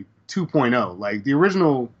Harry 2.0. Like the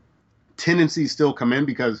original tendencies still come in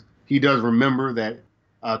because he does remember that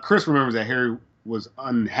Chris remembers that Harry was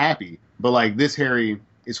unhappy, but like this Harry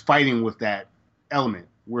is fighting with that element.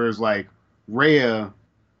 Whereas like Rhea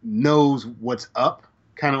knows what's up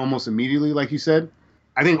kind of almost immediately, like you said.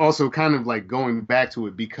 I think also kind of like going back to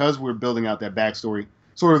it because we're building out that backstory,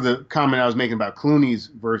 sort of the comment I was making about Clooney's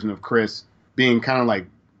version of Chris being kind of like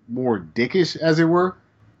more dickish, as it were,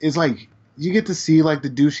 is like you get to see like the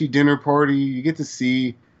douchey dinner party. You get to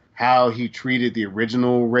see how he treated the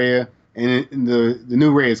original Rhea, and the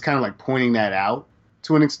new Rhea is kind of like pointing that out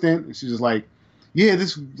to an extent. And she's just like, yeah,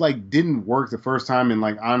 this like didn't work the first time, and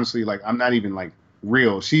like honestly, like I'm not even like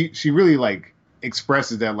real. She really like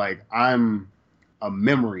expresses that like I'm a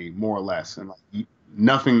memory more or less, and like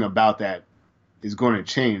nothing about that is going to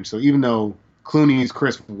change. So even though Clooney's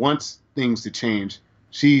Chris wants things to change,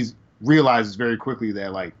 she realizes very quickly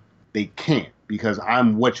that like they can't because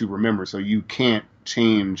I'm what you remember. So you can't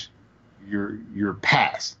change your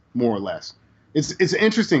past more or less. It's an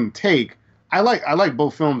interesting take. I like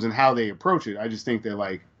both films and how they approach it. I just think that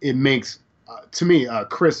like it makes to me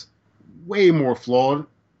Chris way more flawed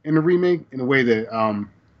in the remake in a way that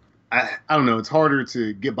I don't know. It's harder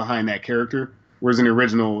to get behind that character, whereas in the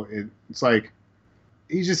original, it's like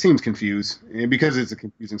he just seems confused, and because it's a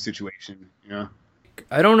confusing situation,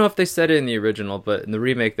 I don't know if they said it in the original, but in the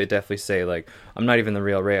remake they definitely say like I'm not even the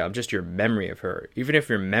real Rhea. I'm just your memory of her. Even if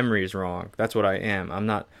your memory is wrong, that's what I am. I'm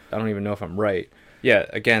not. I don't even know if I'm right. Yeah,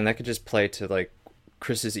 again, that could just play to like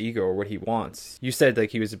Chris's ego or what he wants. You said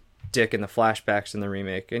like he was a dick in the flashbacks in the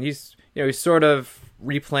remake, and he's sort of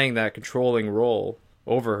replaying that controlling role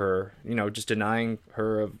over her, just denying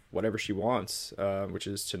her of whatever she wants, which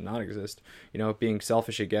is to not exist, being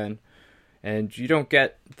selfish again. And you don't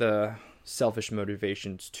get the selfish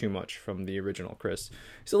motivations too much from the original Chris.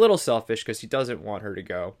 He's a little selfish because he doesn't want her to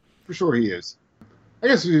go. For sure he is. I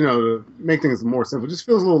guess, to make things more simple, it just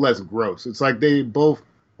feels a little less gross. It's like they both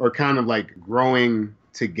are kind of like growing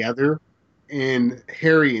together. And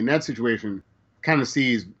Harry, in that situation, kind of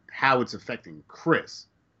sees how it's affecting Chris.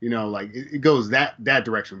 Like it goes that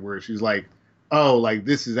direction where she's like, oh, like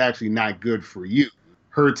this is actually not good for you.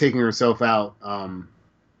 Her taking herself out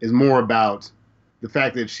is more about the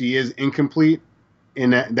fact that she is incomplete.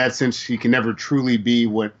 In that sense, she can never truly be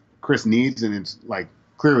what Chris needs, and it's like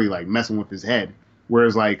clearly like messing with his head.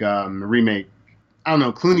 Whereas like the remake, I don't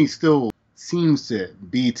know, Clooney still seems to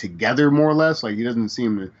be together more or less. Like he doesn't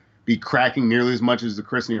seem to be cracking nearly as much as the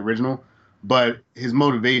Chris in the original, but his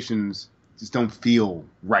motivations just don't feel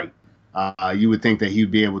right. You would think that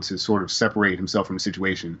he'd be able to sort of separate himself from the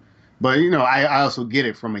situation. But, I also get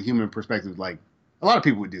it from a human perspective. Like, a lot of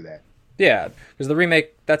people would do that. Yeah, because the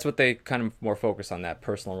remake, that's what they kind of more focus on, that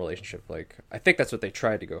personal relationship. Like, I think that's what they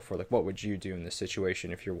tried to go for. Like, what would you do in this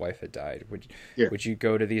situation if your wife had died? Would you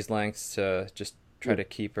go to these lengths to just try to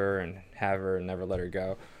keep her and have her and never let her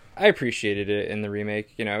go? I appreciated it in the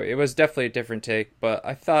remake. It was definitely a different take, but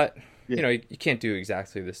I thought, you can't do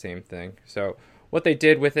exactly the same thing. So what they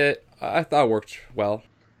did with it, I thought worked well.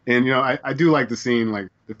 And, I do like the scene, like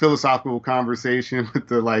the philosophical conversation with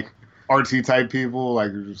the, like, artsy type people.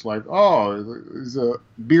 Like, you're just like, oh, there's a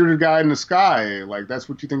bearded guy in the sky. Like, that's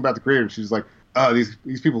what you think about the creator. And she's like, oh,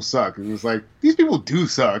 these people suck. And it's like, these people do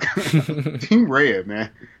suck. Team Rhea, man.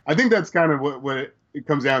 I think that's kind of what it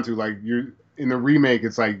comes down to. Like, you're in the remake,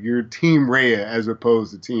 it's like you're Team Rhea as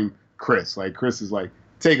opposed to Team Chris. Like, Chris is like,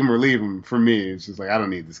 take him or leave him. For me, it's just like, I don't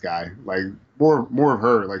need this guy. Like, more of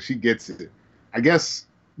her. Like, she gets it. I guess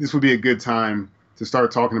this would be a good time to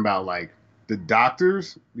start talking about, like, the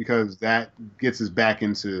doctors, because that gets us back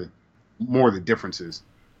into more of the differences.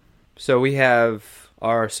 So we have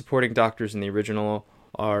our supporting doctors in the original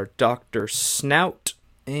are Dr. Snout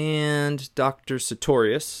and Dr.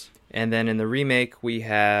 Sartorius. And then in the remake, we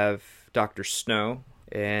have Dr. Snow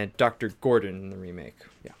and Dr. Gordon in the remake.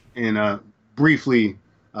 Yeah. And briefly,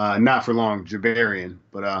 not for long, Jabarian.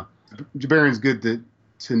 But Jabarian's good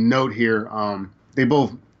to note here. They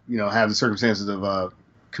both, have the circumstances of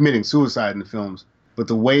committing suicide in the films. But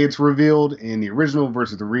the way it's revealed in the original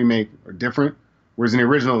versus the remake are different. Whereas in the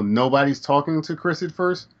original, nobody's talking to Chris at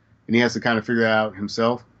first, and he has to kind of figure that out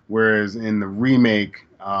himself. Whereas in the remake,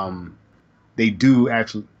 they do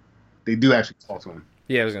actually talk to him.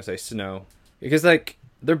 Yeah, I was gonna say Snow, because like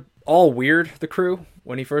they're all weird. The crew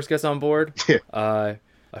when he first gets on board. Yeah.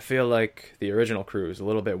 I feel like the original crew is a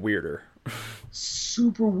little bit weirder.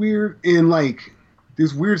 Super weird, and like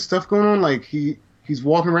there's weird stuff going on. Like he's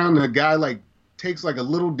walking around, and a guy like takes like a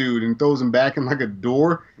little dude and throws him back in like a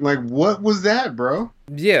door. Like, what was that, bro?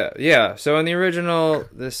 Yeah. So in the original,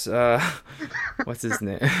 this what's his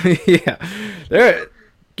name?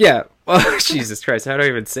 Yeah. Oh, Jesus Christ, how do I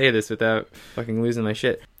even say this without fucking losing my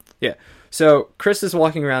shit? Yeah. So Chris is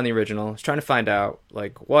walking around the original, he's trying to find out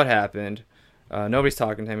like what happened. Nobody's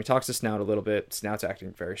talking to him. He talks to Snout a little bit. Snout's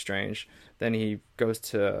acting very strange. Then he goes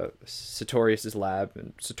to Sartorius' lab,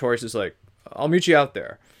 and Sartorius is like, I'll meet you out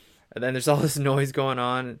there. And then there's all this noise going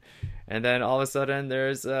on, and then all of a sudden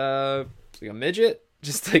there's like a midget,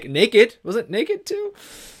 just like naked. Was it naked too?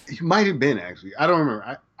 He might have been, actually. I don't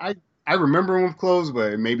remember. I remember him with clothes,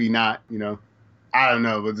 but maybe not. I don't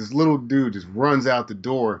know. But this little dude just runs out the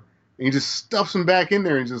door, and he just stuffs him back in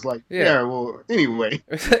there, and just like, yeah well, anyway.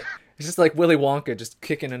 It's just like Willy Wonka just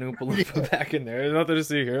kicking an Oompa Loompa back in there. There's nothing to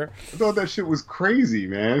see here. I thought that shit was crazy,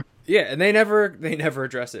 man. Yeah, and they never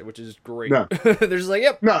address it, which is great. No. They're just like,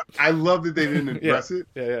 yep. No, I love that they didn't address it.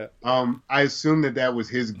 Yeah. I assume that was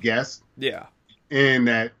his guess. Yeah. And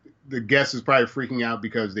that the guest is probably freaking out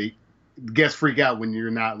because guests freak out when you're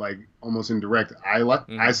not like almost in direct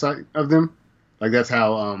eyesight of them. Like that's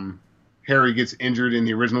how Harry gets injured in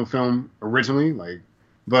the original film originally. Like,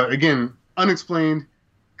 but again, unexplained.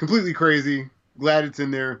 Completely crazy. Glad it's in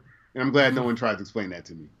there, and I'm glad no one tried to explain that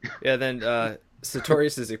to me. Yeah, then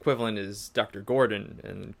Sartorius' equivalent is Dr. Gordon,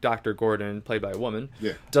 and Dr. Gordon, played by a woman,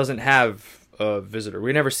 doesn't have a visitor.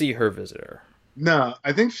 We never see her visitor. No,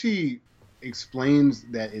 I think she explains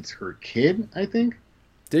that it's her kid, I think.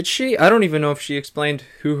 Did she? I don't even know if she explained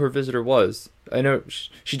who her visitor was. I know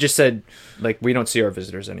she just said, like, we don't see our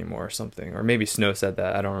visitors anymore or something. Or maybe Snow said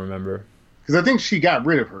that. I don't remember. Because I think she got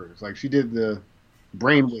rid of hers. Like, she did the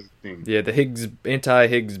brainwave thing. Yeah, the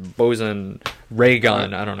anti-Higgs boson ray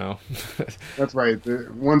gun. I don't know. That's right.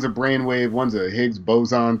 One's a brainwave, one's a Higgs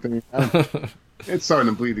boson thing. It's starting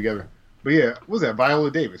to bleed together. But yeah, what was that? Viola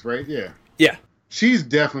Davis, right? Yeah. Yeah. She's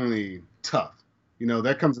definitely tough.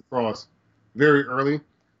 That comes across very early.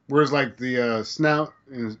 Whereas like the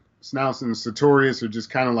Snouts and Sartorius are just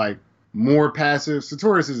kind of like more passive.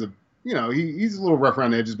 Sartorius is he's a little rough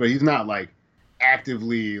around the edges, but he's not like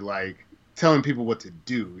actively like telling people what to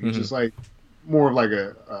do. He's just like more of like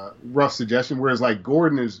a rough suggestion. Whereas like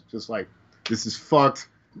Gordon is just like, this is fucked.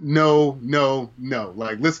 no, no, no.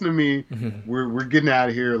 Like, listen to me. We're getting out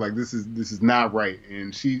of here. Like, this is not right.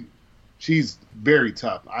 And she's very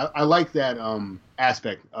tough. I like that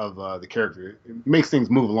aspect of the character. It makes things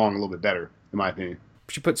move along a little bit better, in my opinion.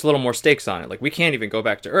 She puts a little more stakes on it. Like, we can't even go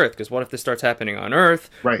back to Earth, because what if this starts happening on Earth?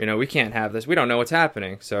 Right. You know, we can't have this. We don't know what's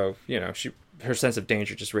happening. So, you know, her sense of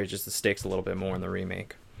danger just raises the stakes a little bit more in the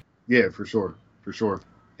remake. Yeah, for sure. For sure.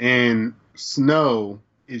 And Snow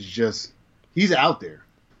is just, he's out there.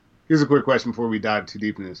 Here's a quick question before we dive too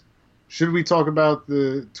deep in this. Should we talk about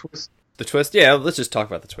the twist? The twist? Yeah, let's just talk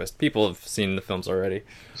about the twist. People have seen the films already.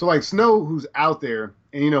 So, like, Snow, who's out there,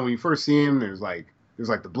 and, you know, when you first see him, there's like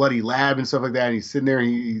the bloody lab and stuff like that, and he's sitting there,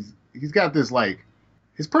 and he's got this, like,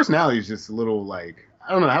 his personality is just a little, like,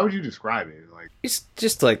 I don't know, how would you describe it? Like, he's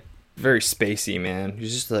just, like, very spacey, man.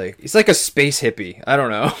 He's like a space hippie. I don't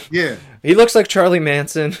know. Yeah. He looks like Charlie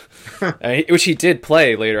Manson, which he did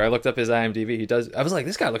play later. I looked up his IMDb. He does. I was like,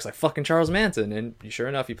 this guy looks like fucking Charles Manson, and sure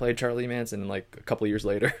enough, he played Charlie Manson like a couple years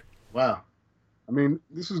later. Wow. I mean,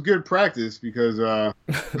 this was good practice, because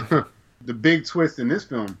the big twist in this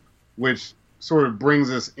film, which sort of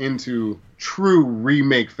brings us into true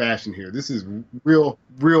remake fashion here. This is real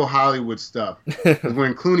Hollywood stuff. Because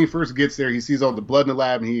when Clooney first gets there, he sees all the blood in the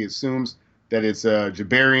lab, and he assumes that it's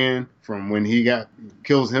Jabarian from when he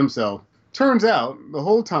kills himself. Turns out, the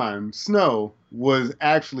whole time, Snow was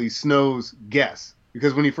actually Snow's guest.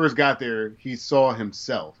 Because when he first got there, he saw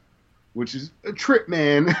himself. Which is a trip,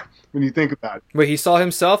 man, when you think about it. Wait, he saw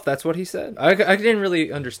himself? That's what he said? I didn't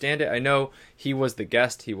really understand it. I know he was the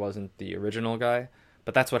guest. He wasn't the original guy.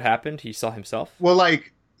 But that's what happened? He saw himself? Well,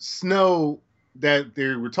 like, Snow that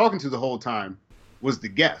they were talking to the whole time was the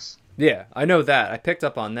guest. Yeah, I know that. I picked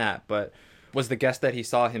up on that. But was the guest that he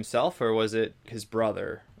saw himself, or was it his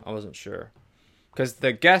brother? I wasn't sure. Because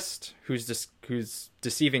the guest who's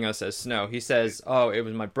deceiving us as Snow, he says, oh, it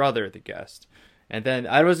was my brother, the guest. And then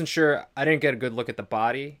I wasn't sure. I didn't get a good look at the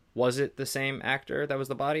body. Was it the same actor that was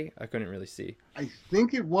the body? I couldn't really see. I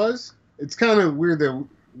think it was. It's kind of weird that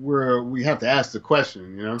we have to ask the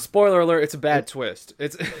question, you know? Spoiler alert, it's a bad twist.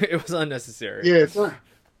 It was unnecessary. Yeah,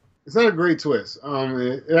 it's not a great twist.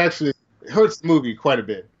 It actually hurts the movie quite a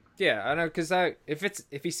bit. Yeah, I know, because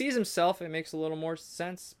if he sees himself, it makes a little more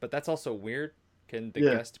sense, but that's also weird. Can the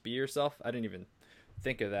guest be yourself? I didn't even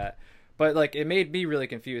think of that. But, like, it made me really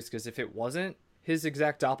confused, because if it wasn't his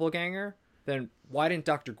exact doppelganger, then why didn't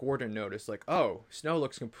Dr. Gordon notice, like, oh, Snow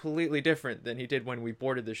looks completely different than he did when we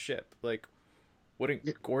boarded the ship? Like,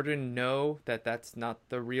 wouldn't Gordon know that that's not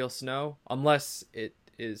the real Snow? Unless it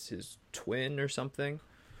is his twin or something.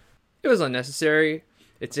 It was unnecessary.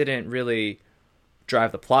 It didn't really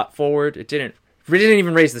drive the plot forward. It didn't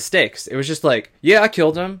even raise the stakes. It was just like, yeah, I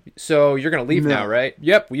killed him, so you're going to leave now, right?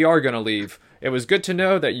 Yep, we are going to leave. It was good to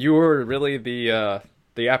know that you were really the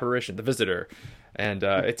apparition, the visitor. And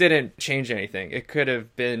it didn't change anything. It could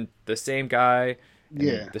have been the same guy.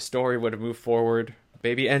 And the story would have moved forward.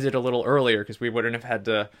 Maybe ended a little earlier, because we wouldn't have had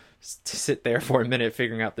to sit there for a minute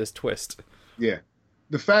figuring out this twist. Yeah.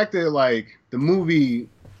 The fact that, like, the movie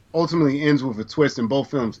ultimately ends with a twist in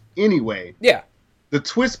both films anyway. Yeah. The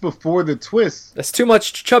twist before the twist. That's too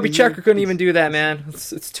much. Chubby Checker couldn't even do that, man.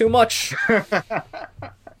 It's too much.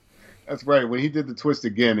 That's right. When he did the twist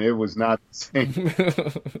again, it was not the same.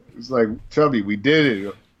 It's like, Chubby, we did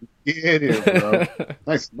it. We did it, bro.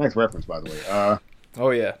 Nice reference, by the way.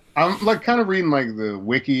 Oh, yeah. I'm, like, kind of reading, like, the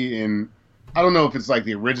wiki, and I don't know if it's, like,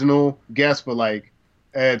 the original guess, but, like,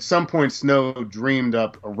 at some point, Snow dreamed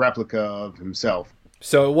up a replica of himself.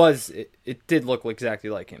 So it did look exactly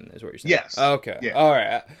like him, is what you're saying? Yes. Okay. Yeah. All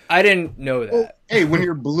right. I didn't know that. Well, hey, when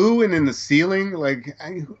you're blue and in the ceiling, like,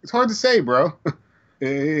 it's hard to say, bro.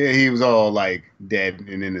 He was all, like, dead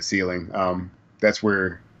and in the ceiling. That's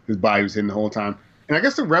where his body was hidden the whole time. And I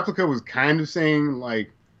guess the replica was kind of saying, like,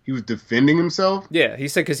 he was defending himself. Yeah, he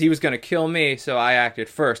said because he was going to kill me, so I acted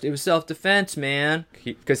first. It was self-defense, man.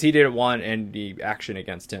 Because he didn't want any action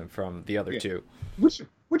against him from the other two.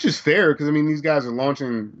 Which is fair, because, I mean, these guys are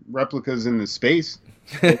launching replicas into space.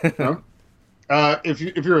 You know? If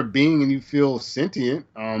you're a being and you feel sentient,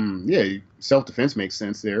 self-defense makes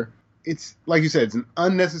sense there. It's, like you said, it's an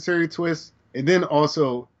unnecessary twist. And then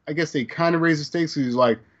also, I guess they kind of raise the stakes. So he's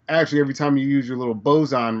like, actually, every time you use your little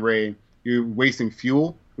boson ray, you're wasting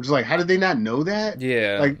fuel. Which is like, how did they not know that?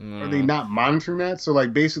 Yeah. Like, are they not monitoring that? So,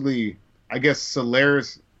 like, basically, I guess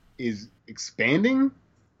Solaris is expanding,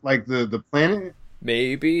 like, the planet.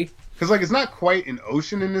 Maybe. Because, like, it's not quite an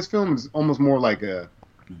ocean in this film. It's almost more like a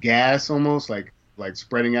gas, almost, like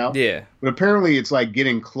spreading out. Yeah. But apparently it's, like,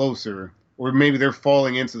 getting closer. Or maybe they're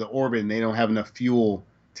falling into the orbit and they don't have enough fuel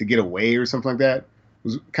to get away or something like that.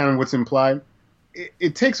 Was kind of what's implied.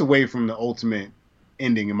 it takes away from the ultimate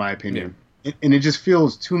ending, in my Yeah. opinion, and it just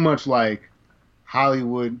feels too much like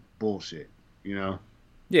Hollywood bullshit. You know?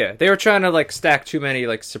 Yeah, they were trying to like stack too many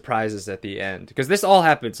like surprises at the end because this all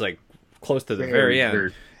happens like close to the very end.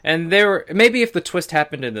 Very. And they were maybe if the twist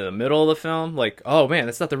happened in the middle of the film, like, oh man,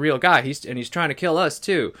 that's not the real guy. He's trying to kill us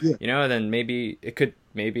too. Yeah. You know, then maybe it could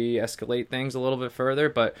maybe escalate things a little bit further.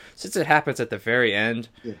 But since it happens at the very end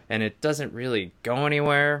Yeah. and it doesn't really go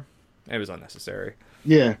anywhere, it was unnecessary.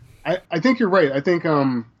 Yeah, I think you're right. I think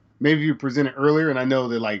maybe you presented earlier, and I know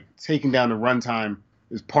that like taking down the runtime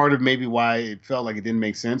is part of maybe why it felt like it didn't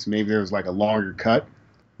make sense. Maybe there was like a longer cut.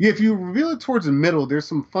 Yeah, if you reveal it towards the middle, there's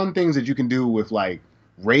some fun things that you can do with like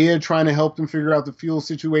Rhea trying to help them figure out the fuel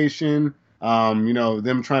situation.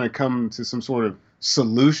 Them trying to come to some sort of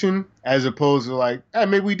solution as opposed to like,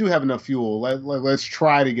 maybe we do have enough fuel. Let's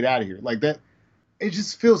try to get out of here. Like that, it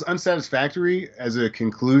just feels unsatisfactory as a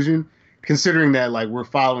conclusion, considering that like we're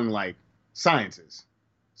following like sciences.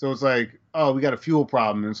 So it's like, oh, we got a fuel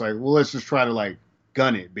problem. And it's like, well, let's just try to like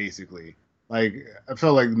gun it, basically. Like I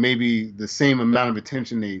felt like maybe the same amount of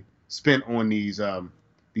attention they spent on these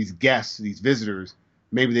guests, these visitors,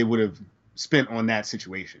 maybe they would have spent on that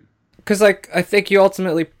situation. Because like I think you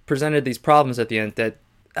ultimately presented these problems at the end that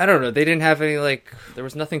I don't know, they didn't have any like there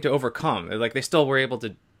was nothing to overcome. Like they still were able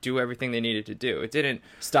to do everything they needed to do. It didn't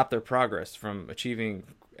stop their progress from achieving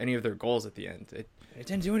any of their goals at the end. It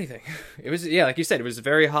didn't do anything. It was like you said, it was a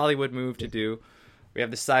very Hollywood move to do. We have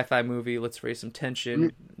this sci-fi movie. Let's raise some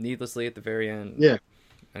tension needlessly at the very end. Yeah,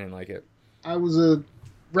 I didn't like it. I was a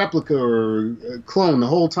replica or a clone the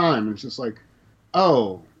whole time. It's just like,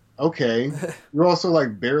 oh, okay. You're also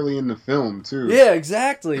like barely in the film too. Yeah,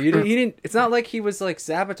 exactly. He didn't. It's not like he was like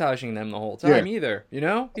sabotaging them the whole time either. You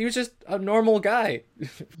know, he was just a normal guy.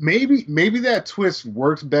 Maybe that twist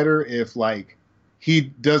works better if like he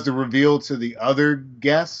does the reveal to the other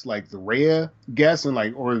guests, like the Rhea guests, and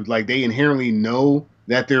like or like they inherently know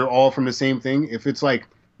that they're all from the same thing. If it's like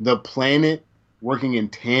the planet working in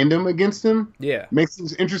tandem against him, Yeah, makes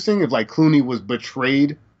things interesting. If like Clooney was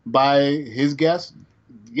betrayed by his guests,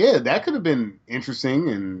 yeah, that could have been interesting,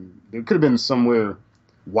 and there could have been somewhere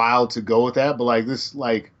wild to go with that. But like this,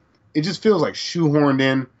 like it just feels like shoehorned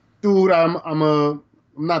in. Dude, I'm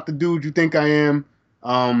not the dude you think I am.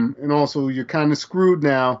 And also you're kind of screwed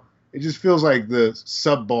now. It just feels like the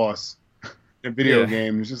sub boss in a video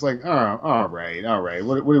game. It's just like, oh, all right.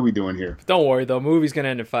 What are we doing here? don't worry though. Movie's gonna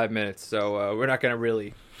end in 5 minutes, so we're not gonna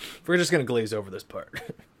really. We're just gonna glaze over this part.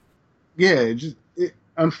 Yeah,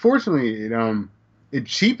 unfortunately it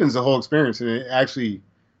cheapens the whole experience, and it actually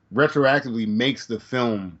retroactively makes the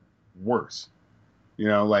film worse. You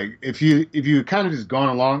know, like if you kind of just gone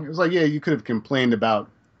along, it's like, yeah, you could have complained about,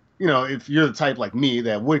 if you're the type like me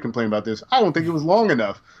that would complain about this, I don't think it was long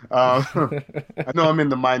enough. I know I'm in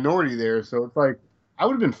the minority there, so it's like I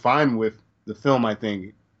would have been fine with the film, I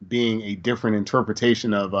think, being a different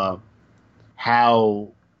interpretation of how,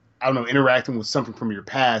 I don't know, interacting with something from your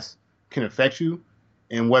past can affect you,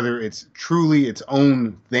 and whether it's truly its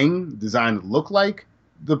own thing designed to look like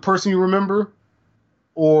the person you remember,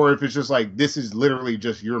 or if it's just like this is literally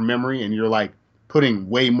just your memory and you're like putting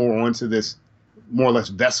way more onto this more or less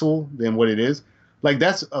vessel than what it is. Like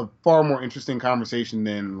that's a far more interesting conversation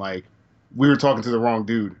than like we were talking to the wrong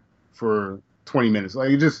dude for 20 minutes. Like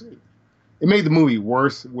it made the movie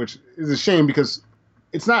worse, which is a shame because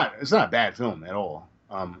it's not a bad film at all.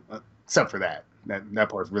 Except for that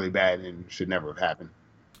part's really bad and should never have happened.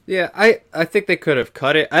 Yeah, I think they could have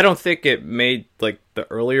cut it. I don't think it made like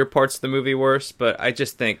the earlier parts of the movie worse, but I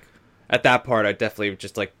just think at that part I definitely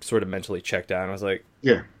just like sort of mentally checked out. I was like,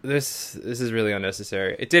 yeah, this is really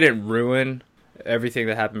unnecessary. It didn't ruin everything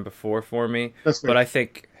that happened before for me, That's fair. but I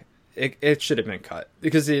think it should have been cut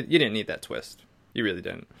because you didn't need that twist. You really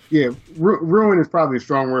didn't. Yeah, ruin is probably a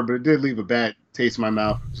strong word, but it did leave a bad taste in my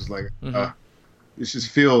mouth. Just like it just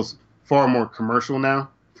feels far more commercial now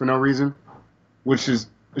for no reason, which is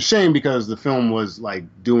a shame because the film was like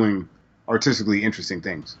doing artistically interesting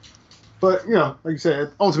things. But like you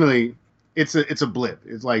said, ultimately it's a blip.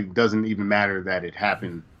 It's like doesn't even matter that it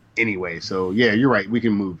happened anyway. So yeah, you're right. We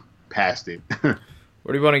can move past it.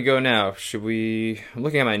 Where do we want to go now? I'm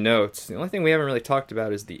looking at my notes. The only thing we haven't really talked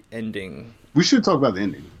about is the ending. We should talk about the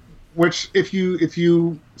ending. Which if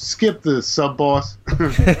you skip the sub boss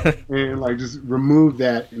and like just remove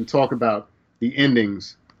that and talk about the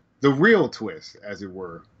endings, the real twist, as it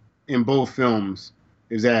were, in both films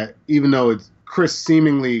is that even though Chris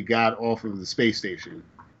seemingly got off of the space station,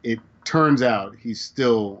 it turns out he's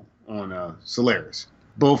still on Solaris.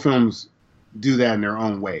 Both films do that in their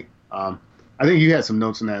own way. I think you had some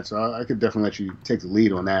notes on that, so I could definitely let you take the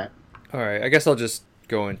lead on that. All right, I guess I'll just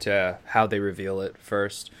go into how they reveal it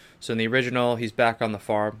first. So in the original, he's back on the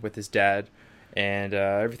farm with his dad, and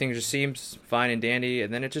everything just seems fine and dandy.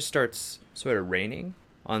 And then it just starts sort of raining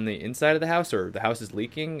on the inside of the house, or the house is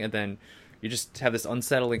leaking, and then you just have this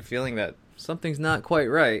unsettling feeling that something's not quite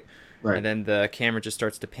right. Right. And then the camera just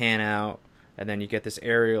starts to pan out, and then you get this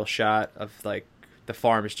aerial shot of like the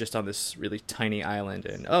farm is just on this really tiny island,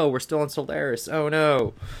 and oh, we're still on Solaris. Oh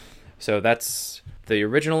no! So that's the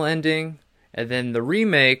original ending, and then the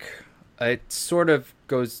remake. It sort of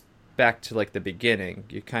goes back to like the beginning.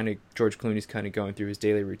 You kind of George Clooney's kind of going through his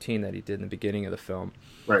daily routine that he did in the beginning of the film.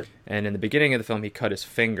 Right. And in the beginning of the film, he cut his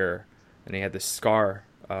finger, and he had this scar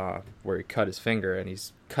where he cut his finger, and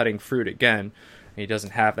he's cutting fruit again, and he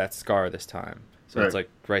doesn't have that scar this time. So it's like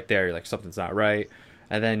right there, you're like, something's not right.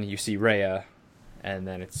 And then you see Rhea, and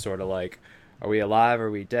then it's sort of like, are we alive?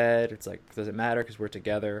 Are we dead? It's like, does it matter because we're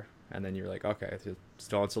together? And then you're like, okay,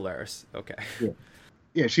 still on Solaris. Okay. Yeah.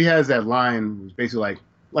 Yeah, she has that line, was basically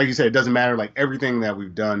like you said, it doesn't matter. Like everything that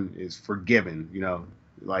we've done is forgiven. You know,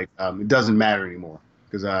 like it doesn't matter anymore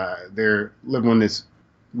because they're living on this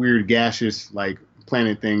weird gaseous like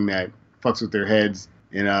planet thing that fucks with their heads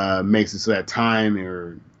and makes it so that time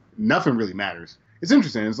or nothing really matters. It's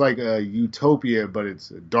interesting. It's like a utopia, but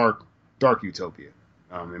it's a dark utopia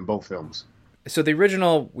in both films. So the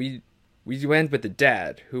original, we end with the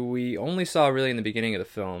dad, who we only saw really in the beginning of the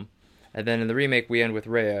film. And then in the remake, we end with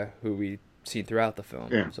Rhea, who we see throughout the film.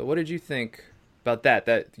 Yeah. So what did you think about that?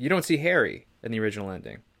 That you don't see Harry in the original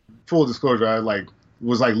ending. Full disclosure, I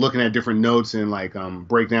was looking at different notes and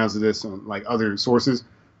breakdowns of this on like other sources.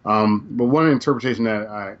 But one interpretation that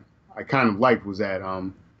I kind of liked was that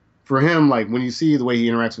for him, like when you see the way he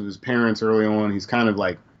interacts with his parents early on, he's kind of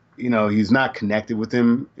like, you know, he's not connected with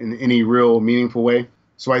them in any real meaningful way.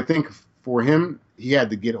 So I think for him, he had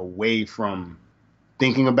to get away from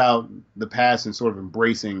thinking about the past and sort of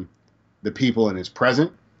embracing the people in his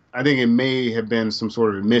present. I think it may have been some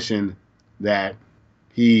sort of admission that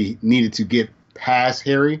he needed to get past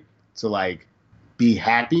Harry to like be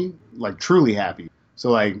happy, like truly happy.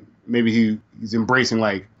 So like maybe he's embracing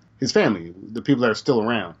like his family, the people that are still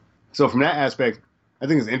around. So from that aspect, I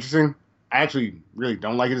think it's interesting. I actually really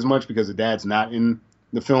don't like it as much because the dad's not in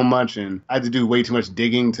the film much, and I had to do way too much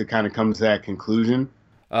digging to kind of come to that conclusion.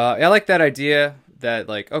 I like that idea that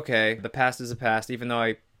like, okay, the past is the past. Even though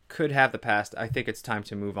I could have the past, I think it's time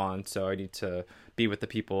to move on. So I need to be with the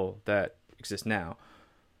people that exist now.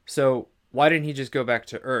 So why didn't he just go back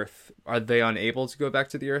to Earth? Are they unable to go back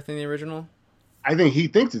to the Earth in the original? I think he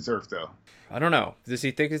thinks it's Earth, though. I don't know. Does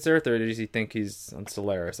he think it's Earth, or does he think he's on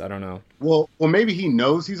Solaris? I don't know. Well, maybe he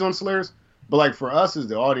knows he's on Solaris, but like for us as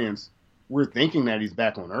the audience, we're thinking that he's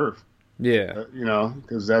back on Earth. Yeah. You know,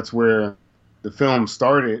 because that's where the film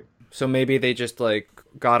started. So maybe they just like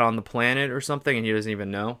got on the planet or something, and he doesn't even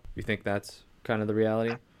know. You think that's kind of the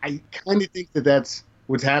reality? I kind of think that that's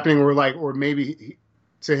what's happening, or maybe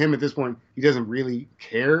to him at this point, he doesn't really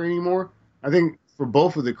care anymore. I think for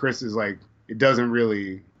both of the Chris's, like it doesn't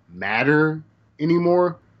really matter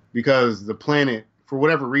anymore because the planet, for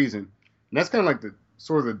whatever reason, and that's kind of like the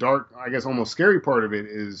sort of the dark, I guess, almost scary part of it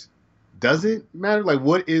is, does it matter? Like,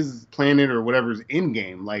 what is planet or whatever's in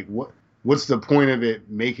game? Like, what's the point of it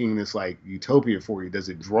making this like utopia for you? Does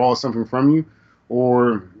it draw something from you,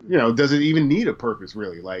 or does it even need a purpose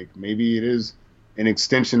really? Like maybe it is an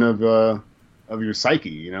extension of your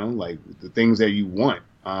psyche, like the things that you want,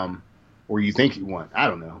 or you think you want. I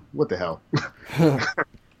don't know. What the hell?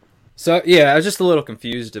 So yeah, I was just a little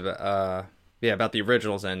confused about the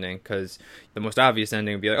original's ending, because the most obvious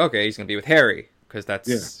ending would be like, okay, he's gonna be with Harry, because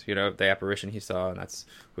that's the apparition he saw, and that's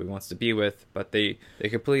who he wants to be with. But they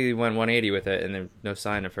completely went 180 with it, and there's no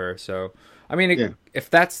sign of her. So I mean, if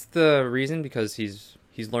that's the reason, because he's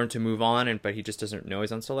learned to move on, but he just doesn't know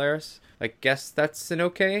he's on Solaris, I guess that's an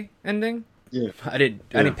okay ending. Yeah, I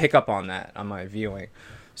didn't pick up on that on my viewing,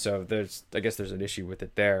 so I guess there's an issue with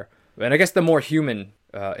it there. And I guess the more human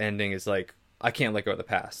ending is like, I can't let go of the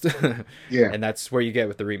past. Yeah. And that's where you get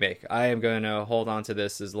with the remake. I am going to hold on to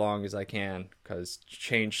this as long as I can, because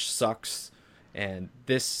change sucks, and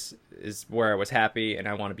this is where I was happy, and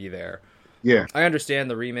I want to be there. Yeah. I understand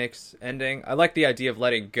the remake's ending. I like the idea of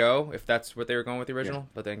letting go, if that's what they were going with the original.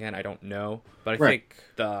 But then again, I don't know. But I think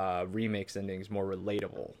the remake's ending is more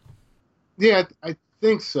relatable. Yeah, I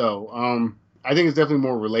think so. I think it's definitely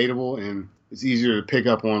more relatable, and it's easier to pick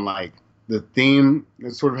up on like the theme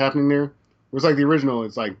that's sort of happening there. Whereas like the original,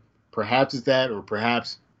 it's like perhaps it's that, or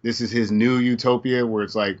perhaps this is his new utopia, where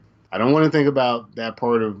it's like, I don't want to think about that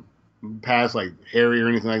part of past, like Harry or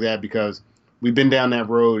anything like that, because we've been down that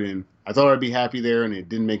road, and I thought I'd be happy there, and it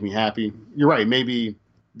didn't make me happy. You're right. Maybe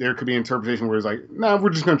there could be interpretation where it's like, nah, we're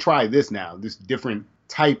just gonna try this now, this different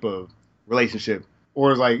type of relationship.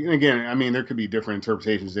 Or it's like, and again, I mean, there could be different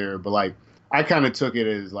interpretations there, but like, I kind of took it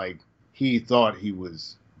as like he thought he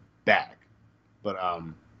was back, but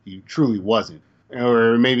he truly wasn't.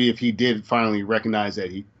 Or maybe if he did finally recognize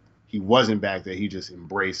that he wasn't back, that he just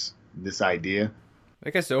embraced this idea. I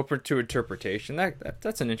guess open to interpretation.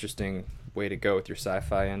 That's an interesting way to go with your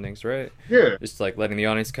sci-fi endings, right? Yeah, Just like letting the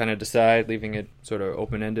audience kind of decide, leaving it sort of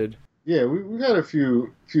open-ended. yeah. We've had a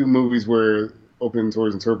few movies where open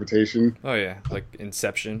towards interpretation. Oh yeah, like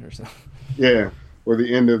Inception or something. Yeah, or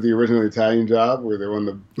the end of the original Italian Job, where they're on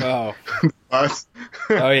the Oh, bus.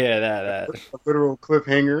 oh yeah, that. A literal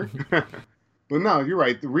cliffhanger. But no, you're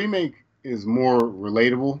right. The remake is more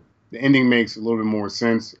relatable. The ending makes a little bit more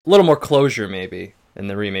sense. A little more closure maybe in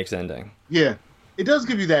the remake's ending. Yeah, it does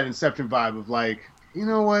give you that Inception vibe of like, you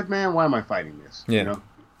know what, man? Why am I fighting this? Yeah. You know,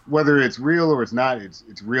 whether it's real or it's not, it's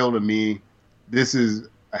real to me. This is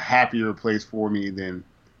a happier place for me than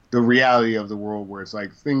the reality of the world, where it's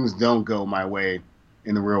like things don't go my way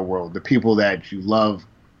in the real world. The people that you love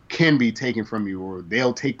can be taken from you, or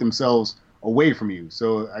they'll take themselves away from you.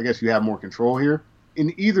 So I guess you have more control here.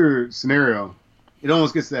 In either scenario, it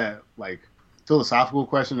almost gets that like philosophical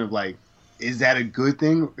question of like, is that a good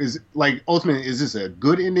thing? Is like ultimately, is this a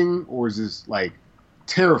good ending, or is this like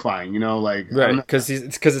terrifying? You know, like Right, because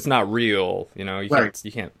it's not real. You know, Right.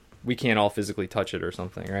 we can't all physically touch it or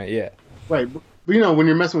something, right? Yeah. right. But you know, when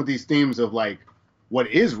you're messing with these themes of like what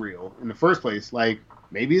is real in the first place, like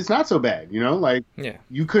maybe it's not so bad. You know, like Yeah.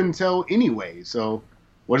 you couldn't tell anyway. So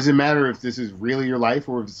what does it matter if this is really your life,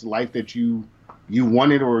 or if it's a life that you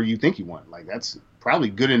wanted or you think you want? Like that's probably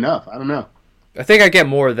good enough. I don't know. I think I get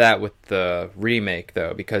more of that with the remake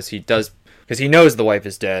though, because he knows the wife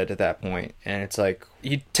is dead at that point, and it's like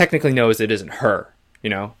he technically knows it isn't her.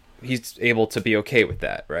 You know, he's able to be okay with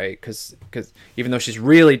that, right? Because even though she's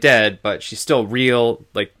really dead, but she's still real,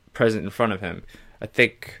 like present in front of him. I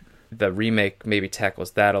think the remake maybe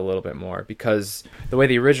tackles that a little bit more, because the way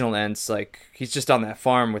the original ends, like he's just on that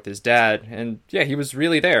farm with his dad, and yeah, he was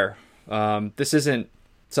really there. This isn't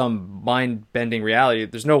some mind-bending reality.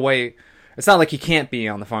 There's no way. It's not like he can't be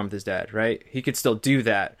on the farm with his dad, right? He could still do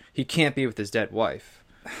that. He can't be with his dead wife.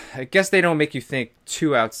 I guess they don't make you think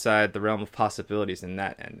too outside the realm of possibilities in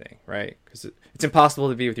that ending, right? Because it's impossible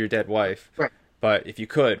to be with your dead wife. Right. But if you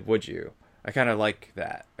could, would you? I kind of like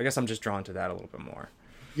that. I guess I'm just drawn to that a little bit more.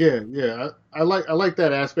 Yeah, yeah. I like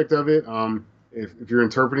that aspect of it. If you're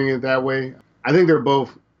interpreting it that way, I think they're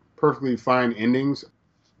both perfectly fine endings.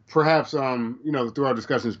 Perhaps you know, through our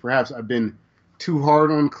discussions, perhaps I've been too hard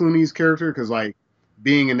on Clooney's character, because like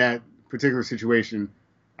being in that particular situation,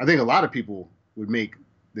 I think a lot of people would make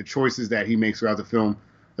the choices that he makes throughout the film,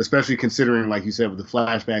 especially considering, like you said, with the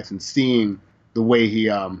flashbacks and seeing the way he you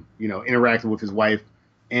know, interacted with his wife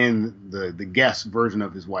and the guest version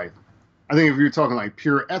of his wife. I think if you're talking like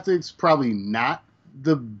pure ethics, probably not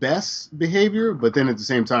the best behavior, but then at the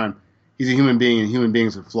same time, he's a human being and human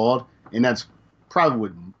beings are flawed, and that's probably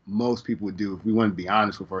what most people would do if we wanted to be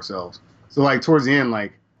honest with ourselves. So like towards the end,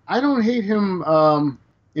 like I don't hate him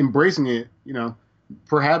embracing it. You know,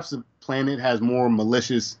 perhaps the planet has more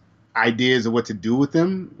malicious ideas of what to do with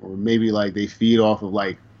them, or maybe like they feed off of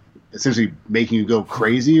like essentially making you go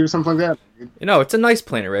crazy or something like that. You know, it's a nice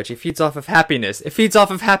planet, Reggie. It feeds off of happiness. It feeds off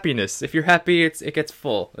of happiness. If you're happy, it gets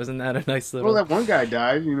full. Isn't that a nice little... Well, that one guy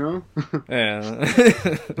died, you know.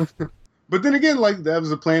 Yeah. But then again, like that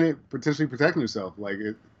was a planet potentially protecting herself. Like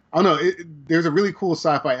I don't know. There's a really cool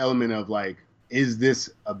sci-fi element of like, is this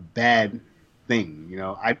a bad thing? You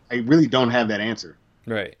know, I really don't have that answer.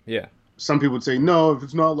 Right. Yeah. Some people would say no, if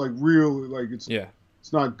it's not like real, like it's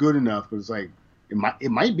not good enough. But it's like it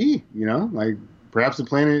might be. You know, like perhaps the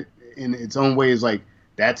planet in its own way is like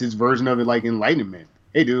that's its version of it, like enlightenment.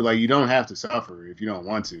 Hey, dude, like you don't have to suffer if you don't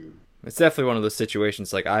want to. It's definitely one of those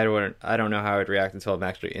situations. Like I don't know how I'd react until I'm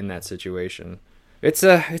actually in that situation. It's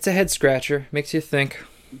a head scratcher. Makes you think.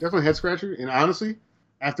 Definitely a head scratcher. And honestly,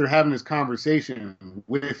 after having this conversation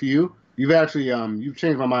with you, you've actually you've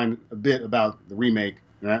changed my mind a bit about the remake.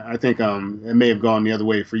 And I think it may have gone the other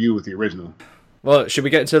way for you with the original. Well, should we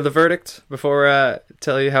get into the verdict before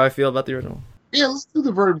tell you how I feel about the original? Yeah, let's do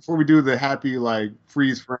the verdict before we do the happy like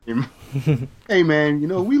freeze frame. Hey man, you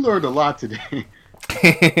know, we learned a lot today.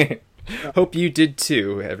 Hope you did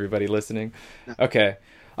too, everybody listening. Okay.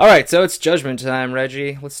 All right, so it's judgment time,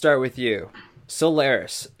 Reggie. Let's start with you.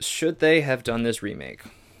 Solaris, should they have done this remake?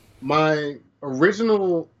 My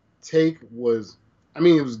original take was, I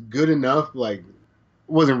mean, it was good enough. Like,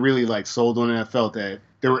 wasn't really like sold on it. I felt that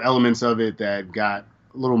there were elements of it that got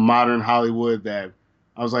a little modern Hollywood that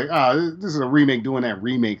I was like, ah, this is a remake doing that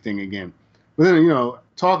remake thing again. But then,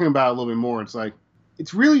 talking about it a little bit more, it's like,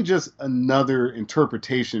 it's really just another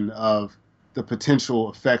interpretation of the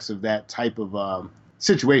potential effects of that type of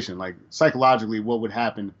situation. Like, psychologically, what would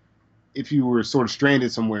happen if you were sort of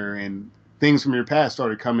stranded somewhere and things from your past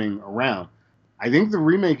started coming around. I think the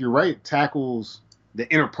remake, you're right, tackles the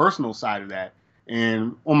interpersonal side of that.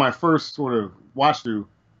 And on my first sort of watch through,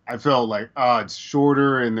 I felt like, oh, it's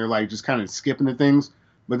shorter and they're like just kind of skipping the things.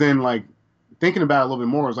 But then like thinking about it a little bit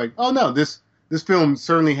more, I was like, oh no, this film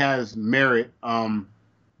certainly has merit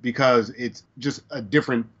because it's just a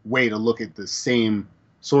different way to look at the same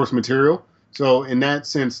source material. So in that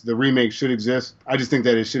sense, the remake should exist. I just think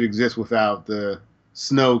that it should exist without the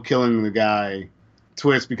Snow killing the guy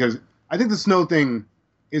twist, because I think the Snow thing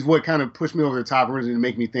is what kind of pushed me over the top originally to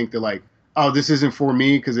make me think that like, oh, this isn't for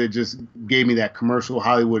me, because it just gave me that commercial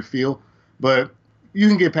Hollywood feel. But you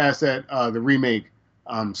can get past that. The remake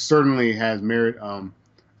certainly has merit.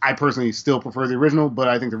 I personally still prefer the original, but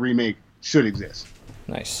I think the remake should exist.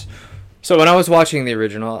 Nice. So when I was watching the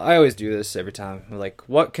original, I always do this every time. Like,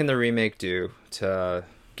 what can the remake do to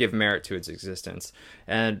give merit to its existence?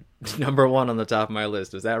 And number one on the top of my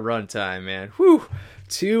list was that runtime, man. Whew!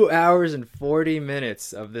 2 hours and 40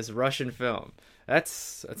 minutes of this Russian film.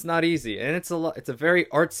 That's not easy, and it's a very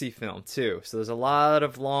artsy film too. So there's a lot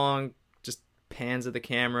of long just pans of the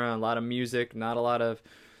camera, a lot of music, not a lot of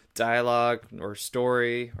dialogue or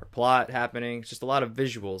story or plot happening. It's just a lot of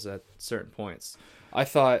visuals at certain points. I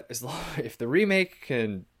thought if the remake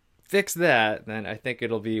can fix that, then I think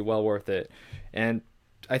it'll be well worth it. And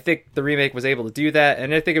I think the remake was able to do that,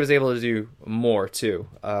 and I think it was able to do more too.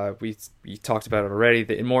 We talked about it already.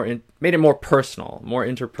 Made it more personal, more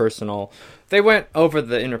interpersonal. They went over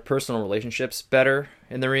the interpersonal relationships better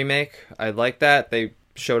in the remake. I like that. They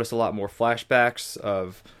showed us a lot more flashbacks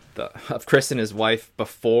of Chris and his wife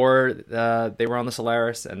before they were on the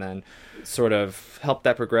Solaris, and then sort of helped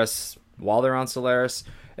that progress while they're on Solaris.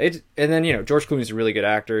 And then, George Clooney's a really good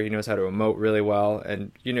actor. He knows how to emote really well.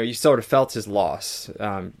 And, you sort of felt his loss.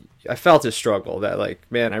 I felt his struggle that, like,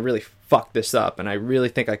 man, I really fucked this up, and I really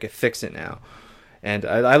think I could fix it now. And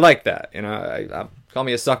I like that. I call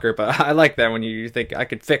me a sucker, but I like that when you think I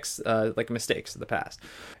could fix, like, mistakes of the past.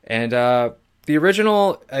 And the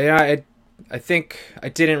original, I think I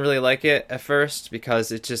didn't really like it at first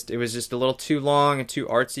because it was just a little too long and too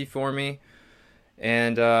artsy for me.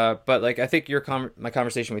 And but like I think my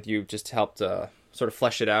conversation with you just helped sort of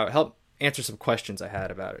flesh it out, help answer some questions I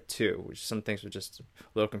had about it too, which some things were just a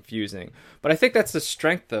little confusing. But I think that's the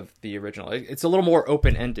strength of the original. It's a little more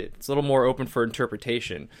open-ended. It's a little more open for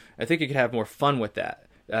interpretation. I think you could have more fun with that.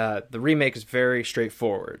 The remake is very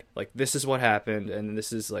straightforward. Like, this is what happened, and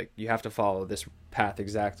this is like you have to follow this path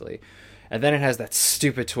exactly. And then it has that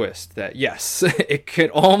stupid twist that, yes, it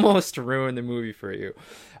could almost ruin the movie for you.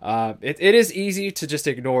 It is easy to just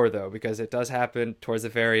ignore, though, because it does happen towards the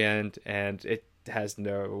very end, and it has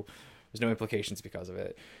there's no implications because of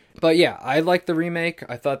it. But yeah, I like the remake.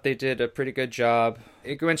 I thought they did a pretty good job.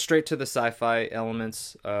 It went straight to the sci-fi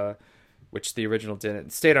elements, which the original didn't.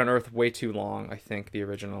 It stayed on Earth way too long, I think, the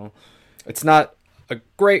original. It's not a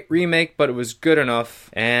great remake, but it was good enough.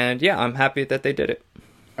 And yeah, I'm happy that they did it.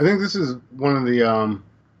 I think this is one of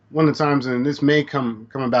the times, and this may come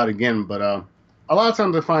about again, but a lot of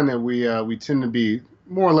times I find that we tend to be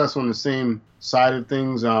more or less on the same side of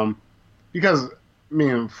things, because I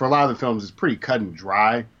mean, for a lot of the films, it's pretty cut and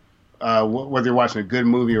dry, whether you're watching a good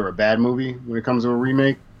movie or a bad movie when it comes to a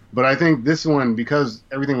remake. But I think this one, because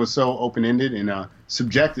everything was so open-ended and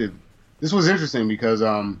subjective, this was interesting because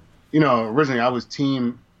originally I was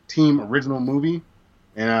team original movie.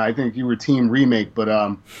 And I think you were team remake, but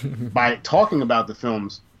by talking about the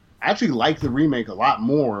films, I actually like the remake a lot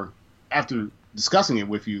more after discussing it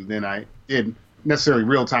with you than I did necessarily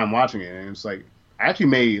real time watching it. And it's like I actually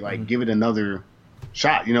may give it another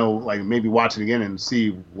shot, like maybe watch it again and see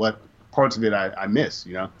what parts of it I miss,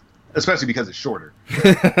 especially because it's shorter.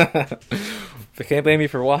 I can't blame you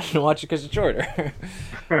for watch it because it's shorter.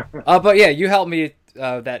 But yeah, you helped me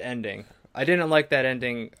that ending. I didn't like that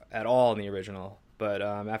ending at all in the original. But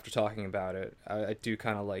after talking about it, I do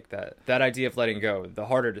kind of like that idea of letting go, the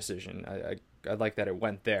harder decision. I like that it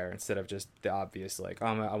went there instead of just the obvious, like,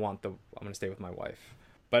 I'm going to stay with my wife.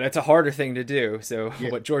 But it's a harder thing to do. So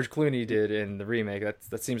yeah. What George Clooney did in the remake,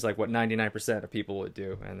 that seems like what 99% of people would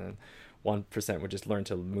do. And then 1% would just learn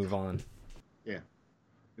to move on. Yeah.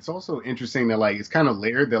 It's also interesting that, like, it's kind of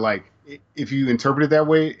layered that, like, if you interpret it that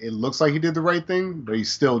way, it looks like he did the right thing, but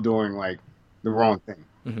he's still doing, like, the wrong thing.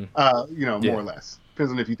 Mm-hmm. More or less.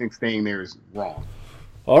 Depends on if you think staying there is wrong.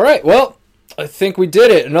 All right. Well, I think we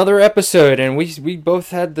did it. Another episode, and we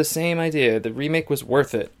both had the same idea. The remake was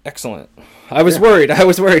worth it. Excellent. I was worried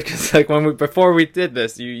because like before we did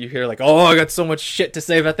this, you hear like, oh, I got so much shit to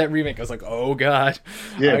say about that remake. I was like, oh god,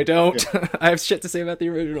 I don't. Yeah. I have shit to say about the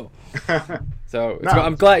original. So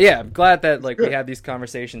I'm glad. Yeah, I'm glad that like we have these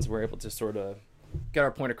conversations. We're able to sort of get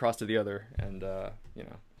our point across to the other, and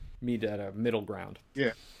meet at a middle ground.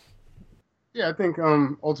 Yeah. Yeah, I think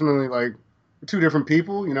ultimately like two different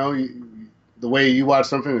people. The way you watch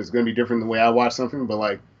something is going to be different than the way I watch something. But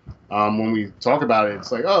like when we talk about it,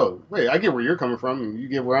 it's like, oh, wait, I get where you're coming from, and you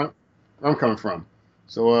get where I'm coming from.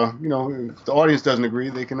 So if the audience doesn't agree,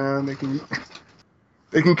 they can they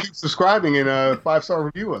can keep subscribing and 5-star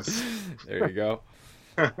review us. There you go.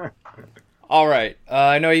 All right,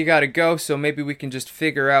 I know you got to go, so maybe we can just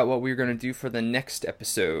figure out what we're going to do for the next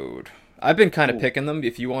episode. I've been kind of picking them.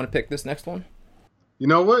 If you want to pick this next one, you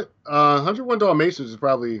know what? 101 Dalmatians is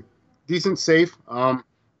probably decent, safe. The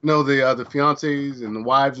fiancés and the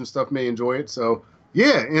wives and stuff may enjoy it. So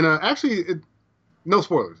yeah, and actually, no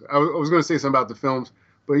spoilers. I was going to say something about the films,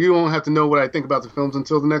 but you won't have to know what I think about the films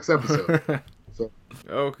until the next episode. So.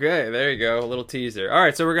 Okay, there you go. A little teaser. All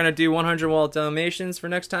right, so we're going to do 101 Dalmatians for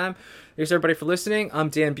next time. Thanks, everybody, for listening. I'm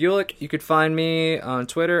Dan Bulick. You could find me on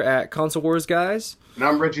Twitter at Console Wars Guys. And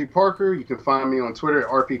I'm Reggie Parker. You can find me on Twitter at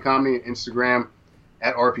RP Comedy and Instagram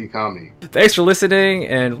at RP Comedy. Thanks for listening,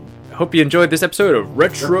 and hope you enjoyed this episode of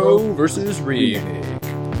Retro vs. Remake.